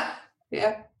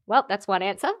 Yeah. Well, that's one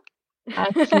answer.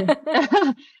 Actually,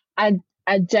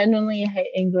 I genuinely hate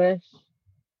English.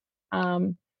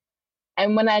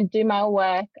 And when I do my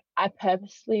work, I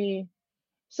purposely,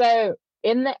 so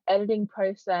in the editing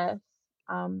process,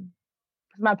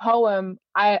 my poem,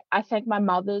 I thank my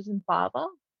mothers and father.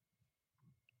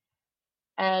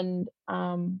 And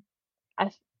I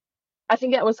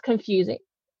think that was confusing.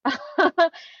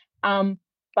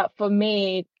 But for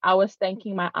me, I was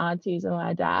thanking my aunties and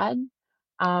my dad.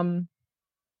 And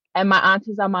my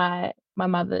aunties are my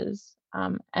mothers.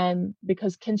 And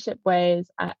because kinship ways,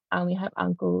 I only have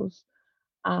uncles.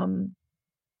 So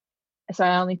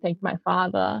I only thanked my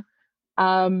father.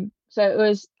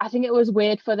 So I think it was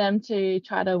weird for them to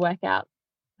try to work out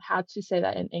how to say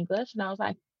that in English. And I was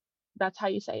like, that's how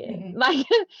you say it. Mm-hmm. Like,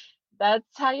 that's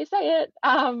how you say it.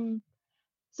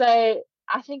 So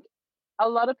I think a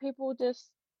lot of people just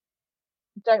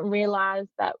don't realize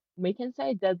that we can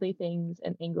say deadly things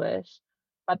in English,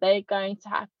 but they're going to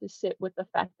have to sit with the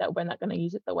fact that we're not going to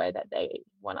use it the way that they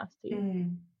want us to.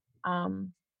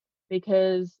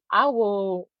 Because a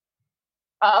lot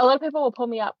of people will pull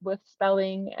me up with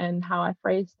spelling and how I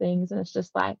phrase things, and it's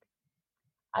just like,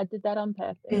 I did that on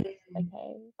purpose. Okay,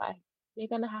 like, you're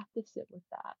gonna have to sit with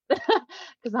that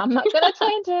because I'm not gonna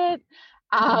change it.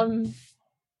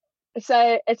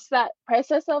 So it's that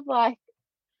process of like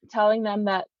telling them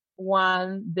that,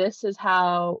 one, this is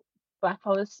how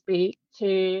Blackfellas speak.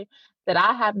 Two, that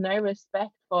I have no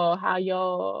respect for how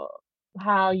you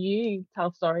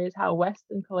tell stories, how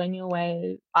Western colonial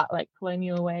ways, like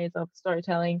colonial ways of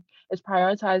storytelling, is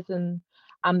prioritized in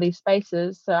these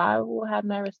spaces. So I will have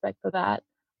no respect for that.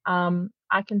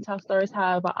 I can tell stories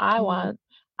however I want.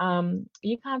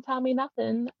 You can't tell me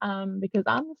nothing because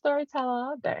I'm the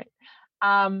storyteller. Don't.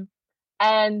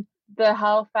 And the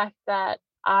whole fact that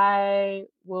I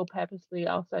will purposely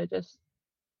also just,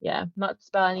 not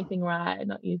spell anything right,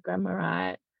 not use grammar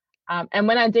right. And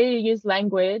when I do use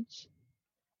language,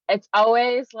 it's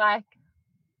always like,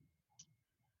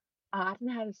 I don't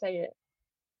know how to say it,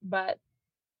 but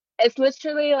it's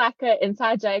literally like an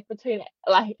inside joke between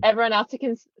like everyone else who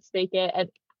can speak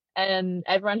it and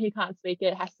everyone who can't speak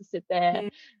it has to sit there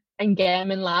and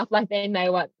gam and laugh like they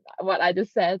know what I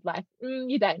just said. Like,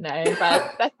 you don't know,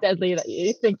 but that's deadly that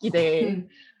you think you do.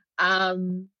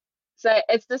 So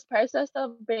it's this process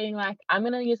of being like, I'm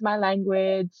gonna use my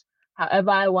language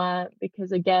however I want,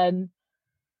 because again,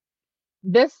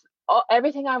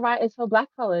 everything I write is for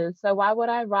Blackfellas. So why would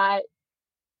I write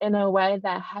in a way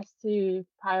that has to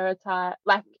prioritize,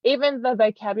 like, even the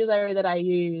vocabulary that I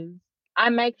use, I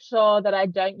make sure that I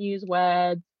don't use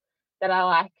words that are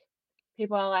like,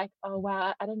 people are like, oh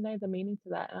wow, I didn't know the meaning to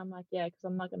that, and I'm like, yeah, because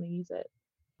I'm not going to use it.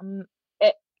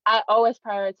 I always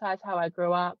prioritize how I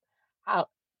grew up, how,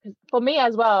 cause for me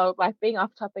as well, like being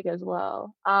off topic as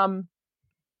well,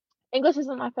 English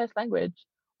isn't my first language.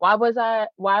 Why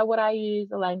would I use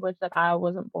a language that I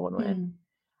wasn't born with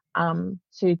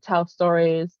to tell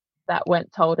stories that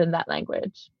weren't told in that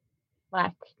language?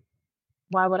 Like,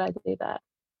 why would I do that?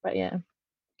 But yeah.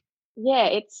 Yeah,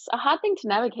 it's a hard thing to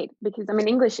navigate because I mean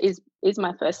English is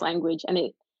my first language, and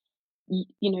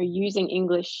using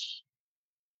English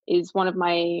is one of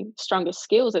my strongest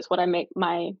skills. It's what I make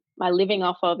my living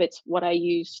off of. It's what I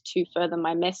use to further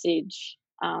my message.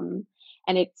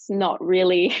 And it's not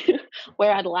really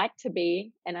where I'd like to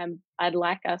be. And I'd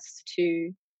like us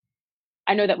to.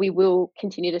 I know that we will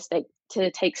continue to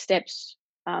take steps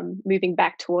moving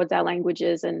back towards our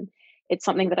languages, and it's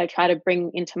something that I try to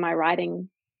bring into my writing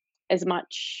as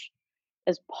much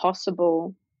as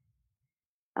possible.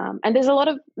 And there's a lot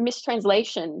of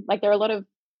mistranslation. Like there are a lot of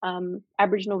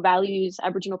Aboriginal values,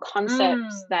 Aboriginal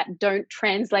concepts that don't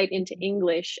translate into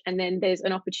English, and then there's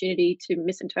an opportunity to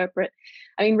misinterpret.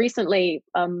 I mean, recently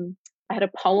I had a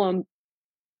poem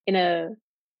in a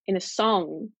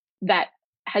song that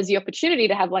has the opportunity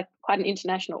to have like quite an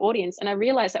international audience, and I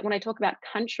realized that when I talk about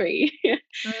country,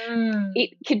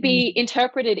 it could be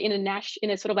interpreted in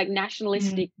a sort of like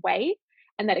nationalistic way,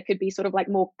 and that it could be sort of like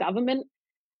more government.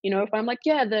 If I'm like,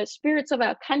 yeah, the spirits of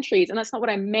our countries, and that's not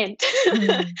what I meant,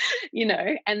 and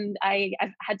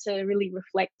I've had to really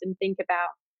reflect and think about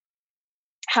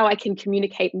how I can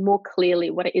communicate more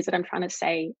clearly what it is that I'm trying to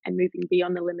say, and moving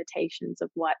beyond the limitations of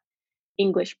what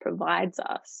English provides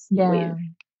us with.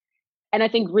 And I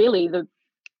think really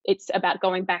it's about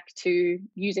going back to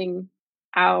using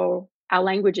our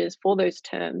languages for those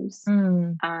terms.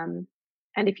 And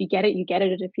if you get it, you get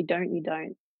it. And if you don't, you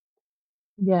don't.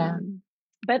 Yeah.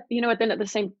 But then at the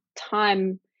same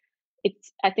time,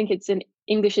 I think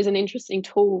English is an interesting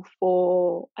tool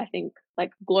for, I think,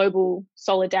 like global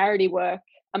solidarity work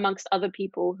amongst other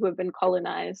people who have been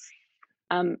colonized,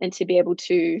 and to be able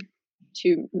to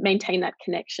maintain that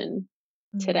connection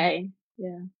today.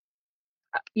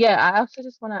 I also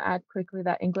just want to add quickly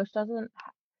that English doesn't,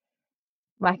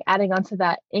 like, adding on to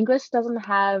that, English doesn't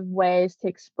have ways to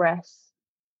express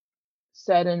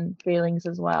certain feelings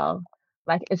as well.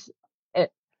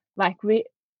 Like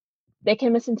they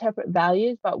can misinterpret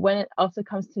values, but when it also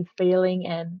comes to feeling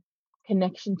and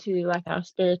connection to like our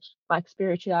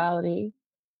spirituality,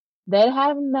 they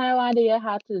have no idea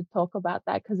how to talk about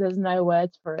that because there's no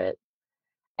words for it.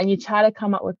 And you try to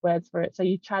come up with words for it. So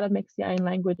you try to mix your own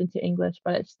language into English,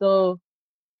 but it still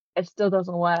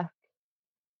doesn't work.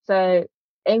 So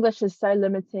English is so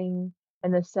limiting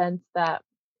in the sense that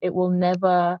it will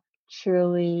never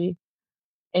truly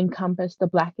encompass the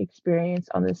Black experience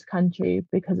on this country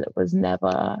because it was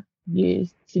never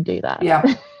used to do that. Yeah.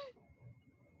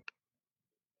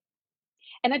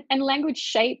 And language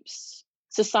shapes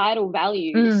societal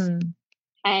values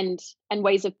and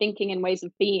ways of thinking and ways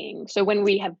of being. So when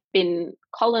we have been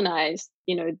colonized,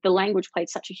 the language played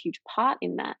such a huge part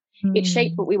in that. It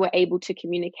shaped what we were able to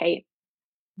communicate.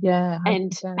 Yeah, 100%.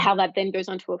 And how that then goes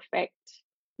on to affect,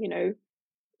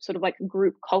 sort of like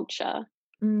group culture.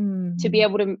 To be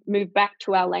able to move back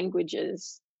to our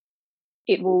languages,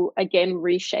 it will again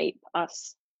reshape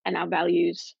us and our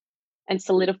values and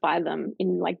solidify them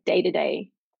in like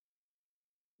day-to-day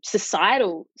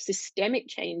societal systemic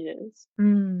changes.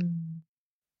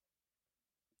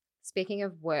 Speaking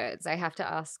of words, I have to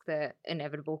ask the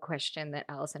inevitable question that,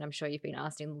 Alison, I'm sure you've been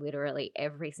asked in literally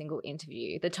every single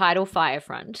interview. The title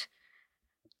Firefront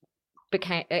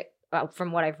became,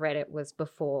 from what I've read, it was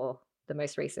before the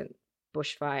most recent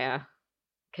bushfire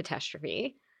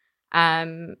catastrophe.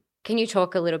 Can you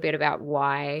talk a little bit about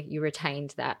why you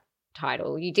retained that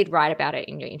title? You did write about it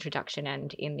in your introduction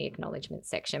and in the acknowledgement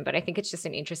section, but I think it's just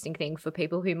an interesting thing for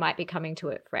people who might be coming to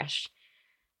it fresh.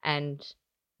 And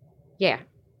yeah,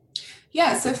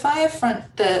 so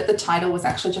Firefront, the title was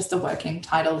actually just a working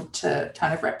title to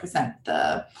kind of represent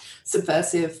the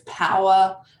subversive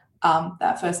power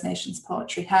that First Nations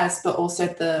poetry has, but also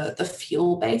the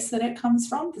fuel base that it comes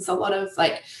from. There's a lot of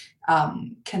like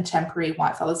contemporary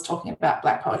white fellas talking about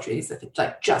Black poetry that it's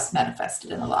like just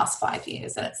manifested in the last 5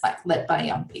 years, and it's like led by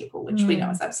young people, which we know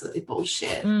is absolutely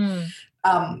bullshit.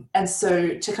 And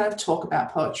so to kind of talk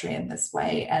about poetry in this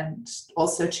way, and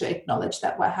also to acknowledge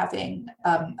that we're having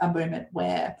a moment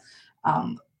where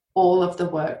all of the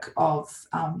work of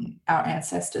our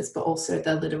ancestors, but also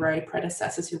the literary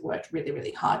predecessors who worked really,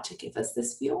 really hard to give us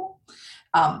this fuel,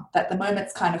 that the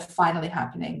moment's kind of finally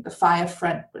happening. The fire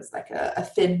front was like a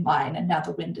thin line, and now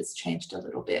the wind has changed a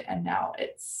little bit, and now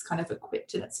it's kind of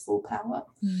equipped in its full power.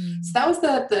 So that was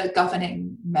the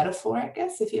governing metaphor, I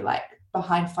guess, if you like,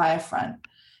 behind Firefront.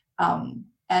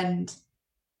 And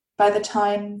by the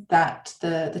time that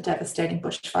the devastating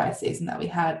bushfire season that we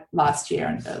had last year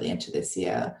and early into this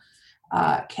year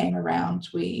came around,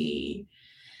 we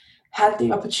had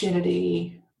the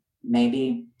opportunity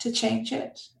maybe to change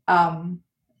it.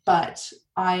 But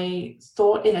I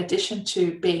thought, in addition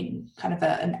to being kind of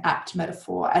an apt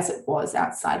metaphor, as it was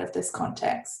outside of this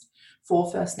context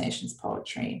for First Nations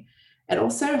poetry, it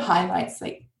also highlights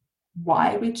like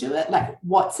why we do it, like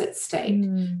what's at stake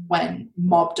when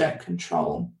mob don't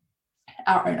control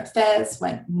our own affairs,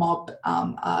 when mob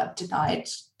are denied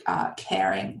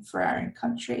caring for our own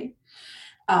country.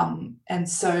 And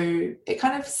so it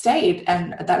kind of stayed,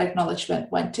 and that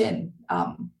acknowledgement went in,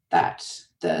 that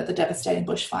the devastating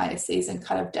bushfire season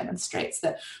kind of demonstrates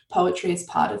that poetry is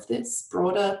part of this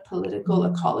broader political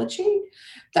ecology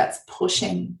that's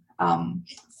pushing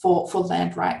for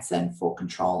land rights and for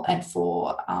control and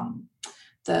for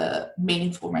the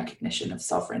meaningful recognition of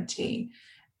sovereignty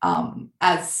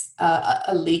as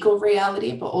a legal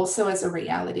reality, but also as a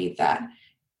reality that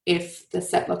if the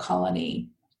settler colony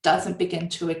doesn't begin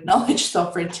to acknowledge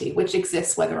sovereignty, which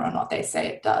exists whether or not they say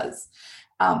it does,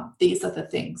 these are the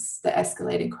things, the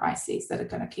escalating crises that are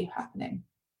going to keep happening.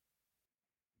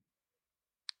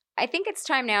 I think it's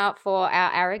time now for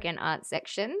our Arrogant Aunt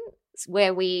section,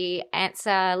 where we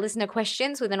answer listener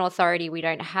questions with an authority we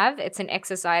don't have. It's an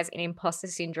exercise in imposter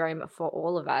syndrome for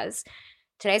all of us.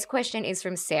 Today's question is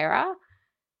from Sarah.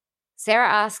 Sarah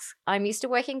asks, I'm used to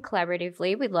working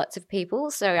collaboratively with lots of people,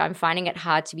 so I'm finding it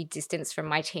hard to be distanced from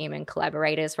my team and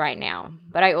collaborators right now.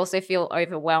 But I also feel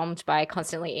overwhelmed by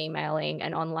constantly emailing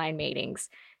and online meetings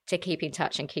to keep in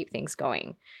touch and keep things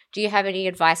going. Do you have any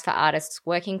advice for artists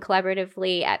working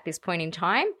collaboratively at this point in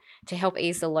time to help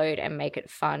ease the load and make it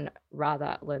fun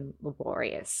rather than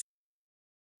laborious?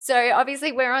 So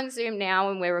obviously we're on Zoom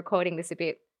now and we're recording this a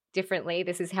bit differently.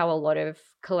 This is how a lot of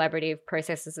collaborative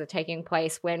processes are taking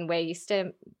place when we're used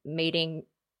to meeting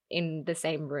in the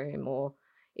same room, or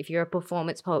if you're a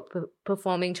performance poet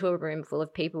performing to a room full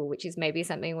of people, which is maybe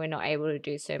something we're not able to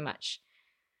do so much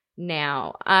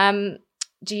now.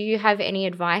 Do you have any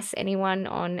advice, anyone,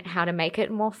 on how to make it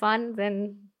more fun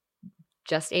than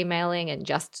just emailing and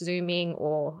just Zooming,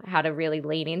 or how to really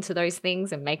lean into those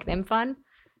things and make them fun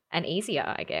and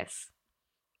easier, I guess?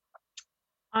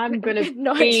 I'm going to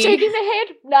No, shaking the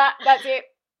head. Nah, that's it.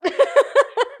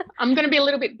 I'm going to be a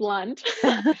little bit blunt.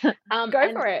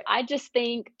 Go for it. I just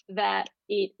think that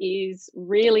it is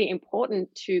really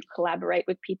important to collaborate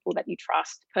with people that you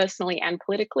trust personally and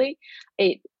politically.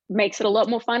 It makes it a lot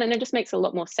more fun, and it just makes it a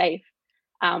lot more safe.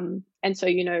 And so,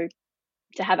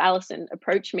 to have Alison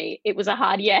approach me, it was a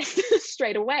hard yes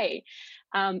straight away.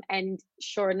 And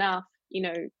sure enough,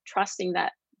 trusting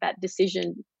that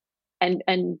decision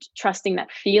and trusting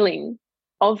that feeling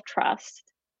of trust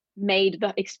made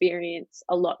the experience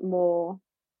a lot more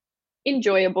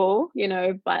enjoyable,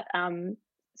 but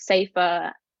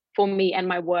safer for me and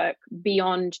my work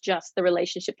beyond just the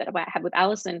relationship that I have with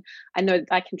Alison. I know that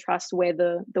I can trust where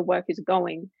the work is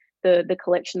going, the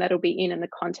collection that it'll be in, and the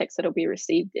context that it'll be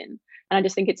received in. And I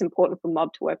just think it's important for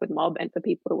mob to work with mob and for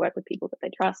people to work with people that they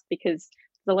trust, because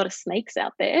there's a lot of snakes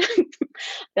out there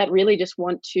that really just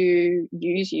want to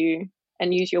use you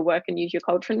and use your work and use your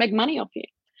culture and make money off you.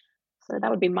 So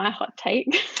that would be my hot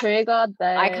take. Triggered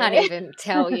there. I can't even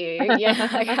tell you. Yeah,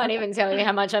 I can't even tell you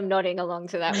how much I'm nodding along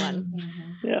to that one.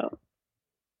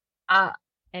 Yeah.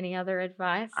 Any other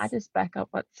advice? I just back up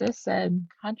what Sis said,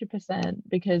 100%,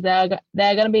 because there are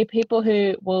going to be people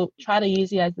who will try to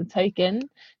use you as the token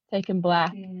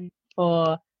black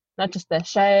for not just their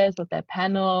shows, but their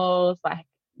panels, like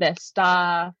their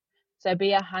staff. So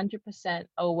be 100%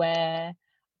 aware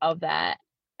of that.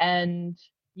 And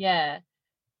yeah,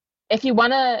 if you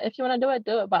wanna do it,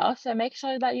 but also make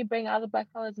sure that you bring other Black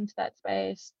fellas into that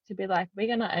space to be like, we're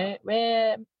gonna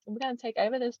take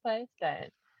over this place.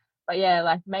 Don't. But yeah,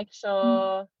 like make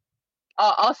sure. Oh,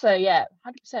 also, yeah,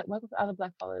 100% work with other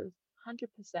Black fellas,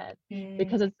 100%,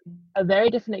 because it's a very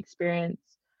different experience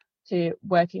to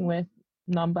working with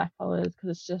non-Black fellas, because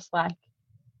it's just like,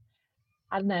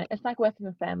 I don't know, it's like working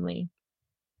with family.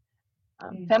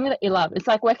 Family that you love. It's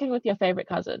like working with your favorite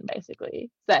cousin,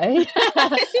 basically. So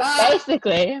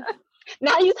basically,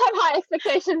 now you have high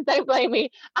expectations. Don't blame me.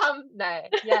 No,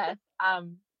 yeah, yeah.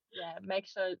 Make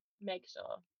sure. Yeah,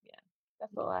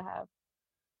 that's all I have.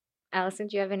 Alison,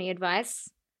 do you have any advice?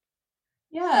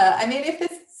 Yeah, I mean, if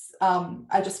this,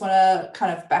 I just want to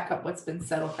kind of back up what's been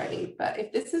said already. But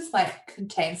if this is like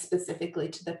contained specifically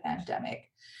to the pandemic,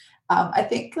 I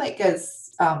think like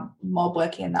as mob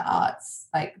working in the arts,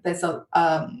 like there's mob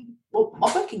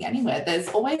working anywhere, there's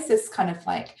always this kind of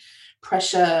like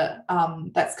pressure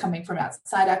that's coming from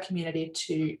outside our community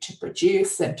to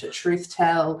produce and to truth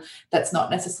tell that's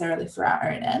not necessarily for our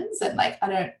own ends. And like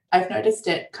I've noticed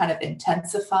it kind of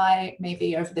intensify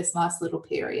maybe over this last little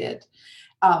period.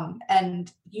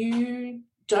 And you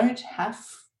don't have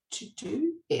to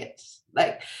do it.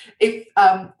 Like if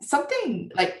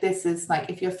something like this is like,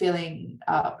 if you're feeling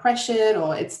pressured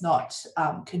or it's not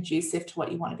conducive to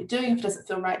what you want to be doing, if it doesn't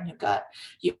feel right in your gut,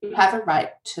 you have a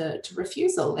right to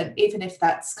refusal. And even if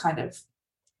that's kind of,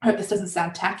 I hope this doesn't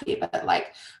sound tacky, but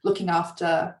like looking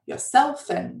after yourself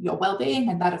and your well-being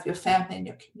and that of your family and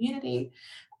your community,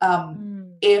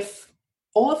 if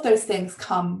all of those things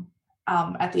come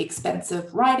at the expense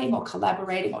of writing or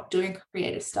collaborating or doing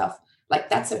creative stuff, like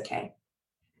that's okay.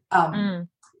 And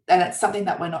it's something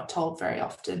that we're not told very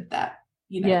often, that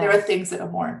there are things that are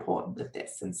more important than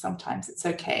this, and sometimes it's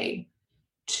okay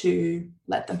to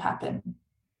let them happen.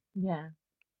 Yeah,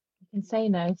 you can say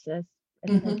no, sis.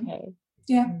 It's okay.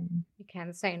 Yeah, you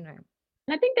can say no. And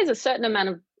I think there's a certain amount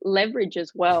of leverage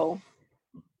as well.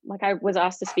 Like I was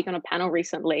asked to speak on a panel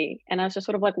recently, and I was just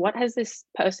sort of like, what has this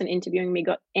person interviewing me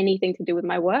got anything to do with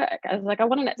my work? I was like, I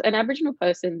want an Aboriginal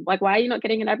person. Like, why are you not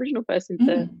getting an Aboriginal person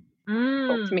to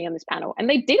talk to me on this panel? And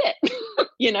they did it,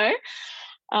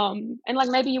 and like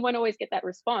maybe you won't always get that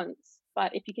response,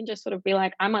 but if you can just sort of be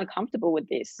like, I'm uncomfortable with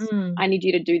this, I need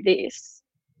you to do this,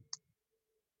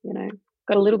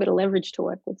 got a little bit of leverage to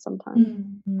work with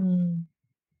sometimes.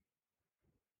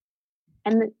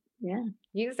 And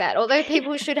use that, although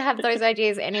people should have those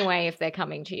ideas anyway if they're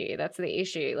coming to you. That's the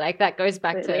issue. Like that goes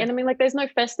back to, and I mean, like there's no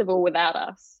festival without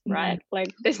us, right?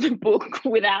 Like there's no book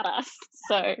without us.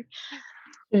 So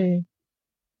 100%.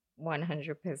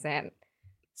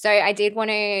 So I did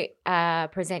want to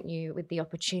present you with the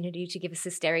opportunity to give a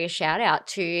Sisteria shout out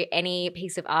to any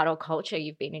piece of art or culture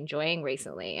you've been enjoying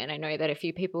recently. And I know that a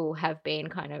few people have been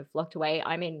kind of locked away.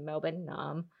 I'm in Melbourne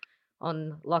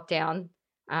on lockdown.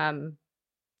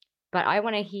 But I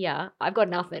want to hear, I've got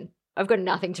nothing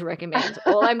to recommend.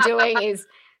 All I'm doing is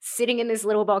sitting in this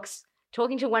little box,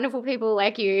 talking to wonderful people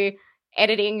like you,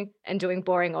 editing and doing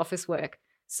boring office work.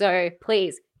 So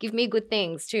please give me good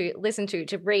things to listen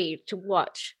to read, to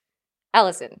watch.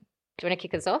 Alison, do you want to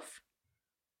kick us off?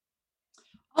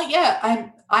 Oh yeah,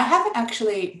 I haven't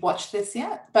actually watched this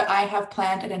yet, but I have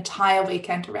planned an entire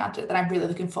weekend around it that I'm really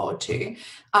looking forward to.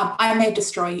 I May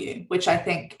Destroy You, which I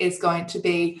think is going to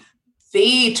be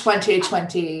the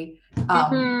 2020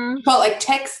 like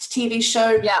text TV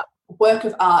show, work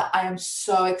of art. I am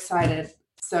so excited.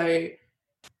 So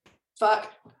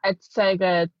fuck. It's so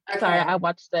good. Okay. Sorry, I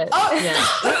watched it. Oh, yeah.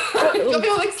 Got me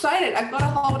all excited. I've got to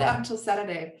hold out until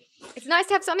Saturday. It's nice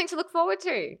to have something to look forward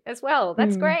to as well.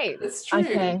 That's great. That's true.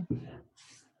 Okay.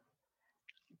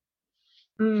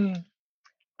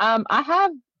 I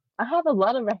I have a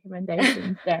lot of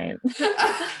recommendations, James.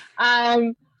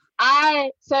 I've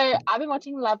been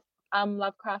watching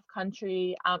Lovecraft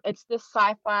Country. It's this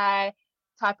sci-fi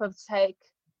type of take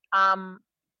of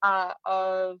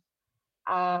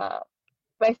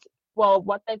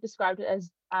what they've described it as.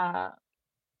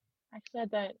 Actually, I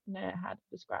don't know how to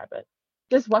describe it.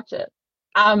 Just watch it.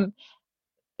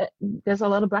 There's a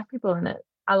lot of Black people in it.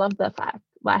 I love that fact.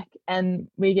 And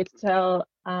we get to tell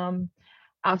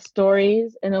our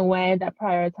stories in a way that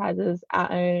prioritizes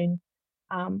our own.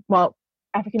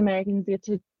 African Americans get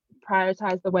to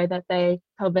prioritize the way that they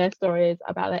tell their stories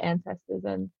about their ancestors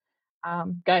and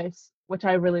ghosts, which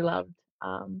I really loved.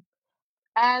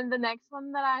 And the next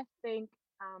one that I think,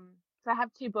 so I have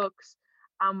 2 books,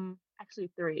 actually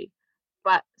 3.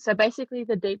 But so basically,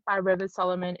 The Deep by River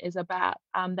Solomon is about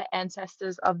the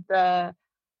ancestors of the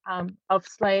of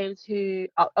slaves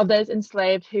of those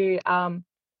enslaved who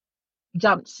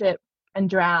jumped ship and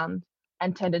drowned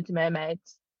and turned into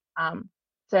mermaids.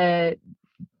 So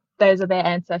those are their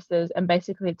ancestors, and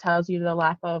basically it tells you the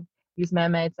life of these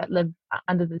mermaids that live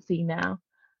under the sea now.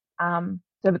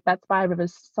 So that's by River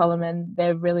Solomon.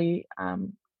 They're really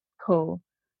cool.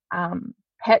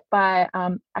 Het by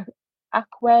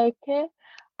Akweke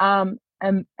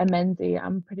Amenzi.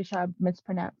 I'm pretty sure I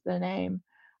mispronounced their name.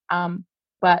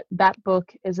 But that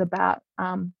book is about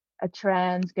a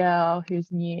trans girl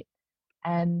who's mute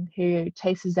and who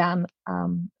chases down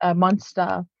a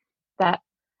monster that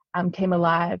came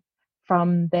alive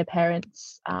from their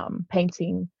parents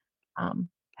painting.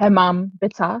 Her mum,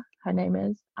 Bitta, her name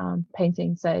is,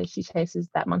 painting, so she chases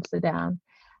that monster down.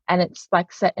 And it's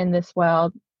like set in this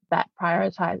world that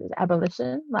prioritizes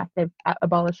abolition, like they've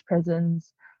abolished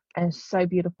prisons, and it's so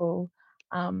beautiful.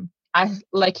 I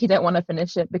like you don't want to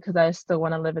finish it because I still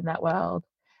want to live in that world.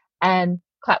 And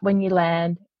Clap When You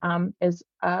Land is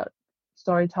a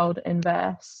story told in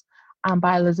verse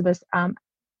by Elizabeth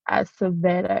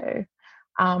Acevedo.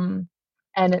 And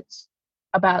it's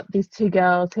about these 2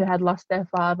 girls who had lost their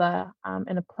father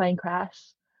in a plane crash,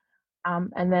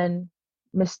 and then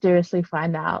mysteriously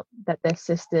find out that they're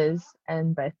sisters,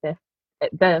 and both the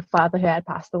father who had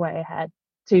passed away had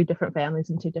 2 different families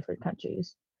in 2 different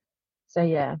countries. So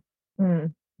yeah,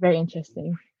 very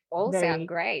interesting. All sound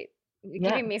great. You're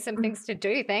giving me some things to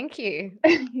do. Thank you.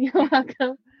 You're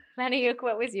welcome. Laniyuk,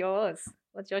 what was yours?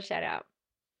 What's your shout out?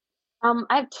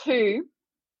 I have 2.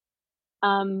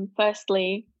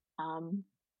 Firstly,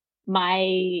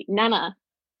 my nana,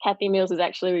 Kathy Mills, is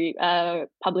actually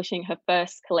publishing her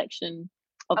first collection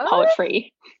of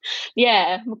poetry.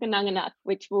 Yeah, Mukananganak,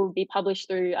 which will be published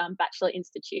through Bachelor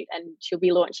Institute, and she'll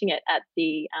be launching it at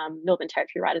the Northern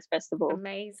Territory Writers Festival.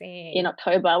 Amazing. In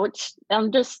October, which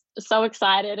I'm just so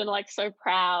excited and so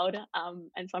proud.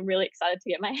 And so I'm really excited to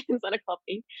get my hands on a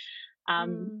copy.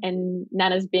 And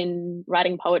Nana's been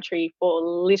writing poetry for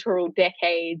literal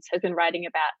decades, has been writing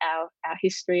about our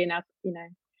history and our,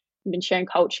 been sharing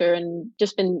culture, and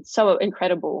just been so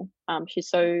incredible. She's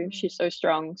so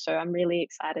strong. So I'm really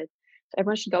excited. So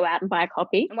everyone should go out and buy a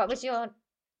copy. And what was your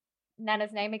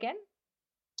Nana's name again?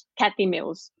 Kathy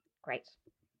Mills. Great.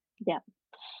 Yeah.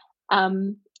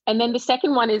 And then the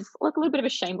second one is a little bit of a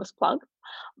shameless plug,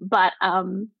 but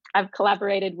I've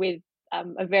collaborated with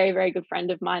a very, very good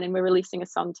friend of mine, and we're releasing a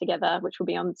song together, which will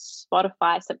be on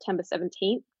Spotify September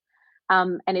 17th.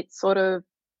 And it's sort of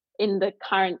in the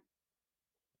current,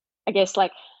 I guess,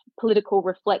 like political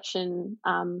reflection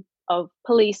of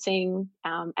policing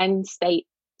and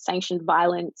state-sanctioned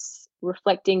violence,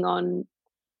 reflecting on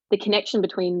the connection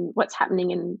between what's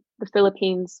happening in the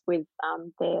Philippines with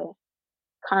their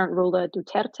current ruler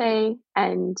Duterte,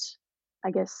 and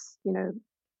I guess,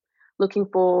 looking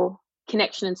for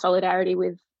connection and solidarity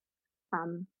with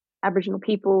Aboriginal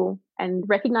people, and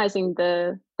recognizing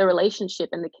the relationship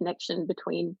and the connection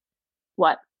between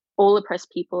what all oppressed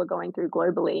people are going through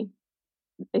globally.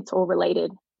 It's all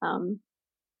related. And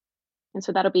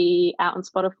so that'll be out on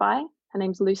Spotify. Her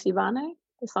name's Lucy Varno.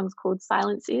 The song's called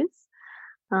Silence Is.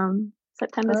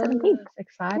 September 17th.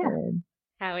 Excited. Yeah.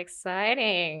 How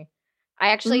exciting. I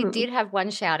actually did have one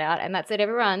shout out, and that's it,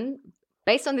 everyone.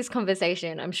 Based on this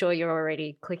conversation, I'm sure you're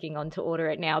already clicking on to order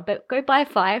it now, but go buy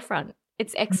Firefront.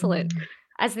 It's excellent.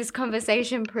 As this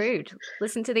conversation proved,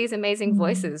 listen to these amazing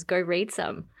voices. Go read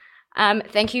some.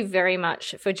 Thank you very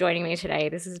much for joining me today.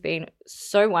 This has been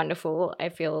so wonderful. I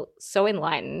feel so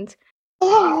enlightened.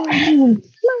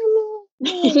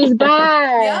 She's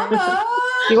back.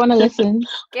 Do you want to listen?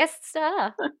 Guest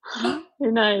star.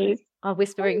 Who knows? Oh,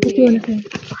 whispering to you.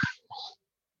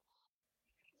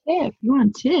 Yeah, you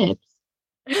want tips?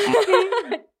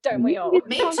 Don't we all?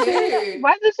 Me too.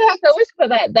 Why did you have to whisper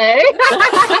that, though? It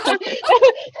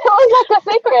was like a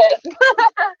secret.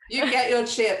 You get your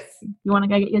chips. You want to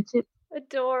go get your chips?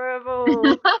 Adorable.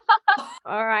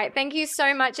 All right. Thank you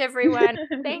so much, everyone.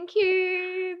 Thank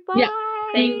you. Bye. Yeah.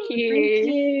 Thank you. Thank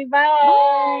you.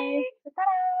 Bye.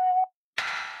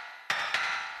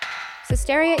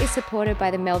 Susteria is supported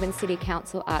by the Melbourne City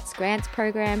Council Arts Grants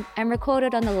Program and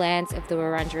recorded on the lands of the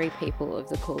Wurundjeri people of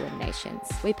the Kulin Nations.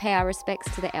 We pay our respects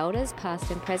to the elders,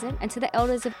 past and present, and to the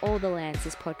elders of all the lands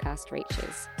this podcast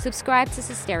reaches. Subscribe to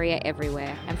Susteria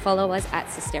everywhere and follow us at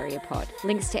SusteriaPod.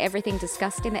 Links to everything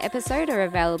discussed in the episode are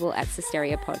available at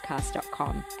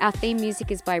susteriapodcast.com. Our theme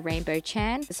music is by Rainbow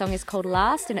Chan. The song is called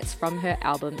Last and it's from her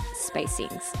album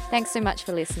Spacings. Thanks so much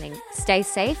for listening. Stay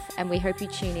safe and we hope you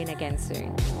tune in again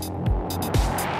soon.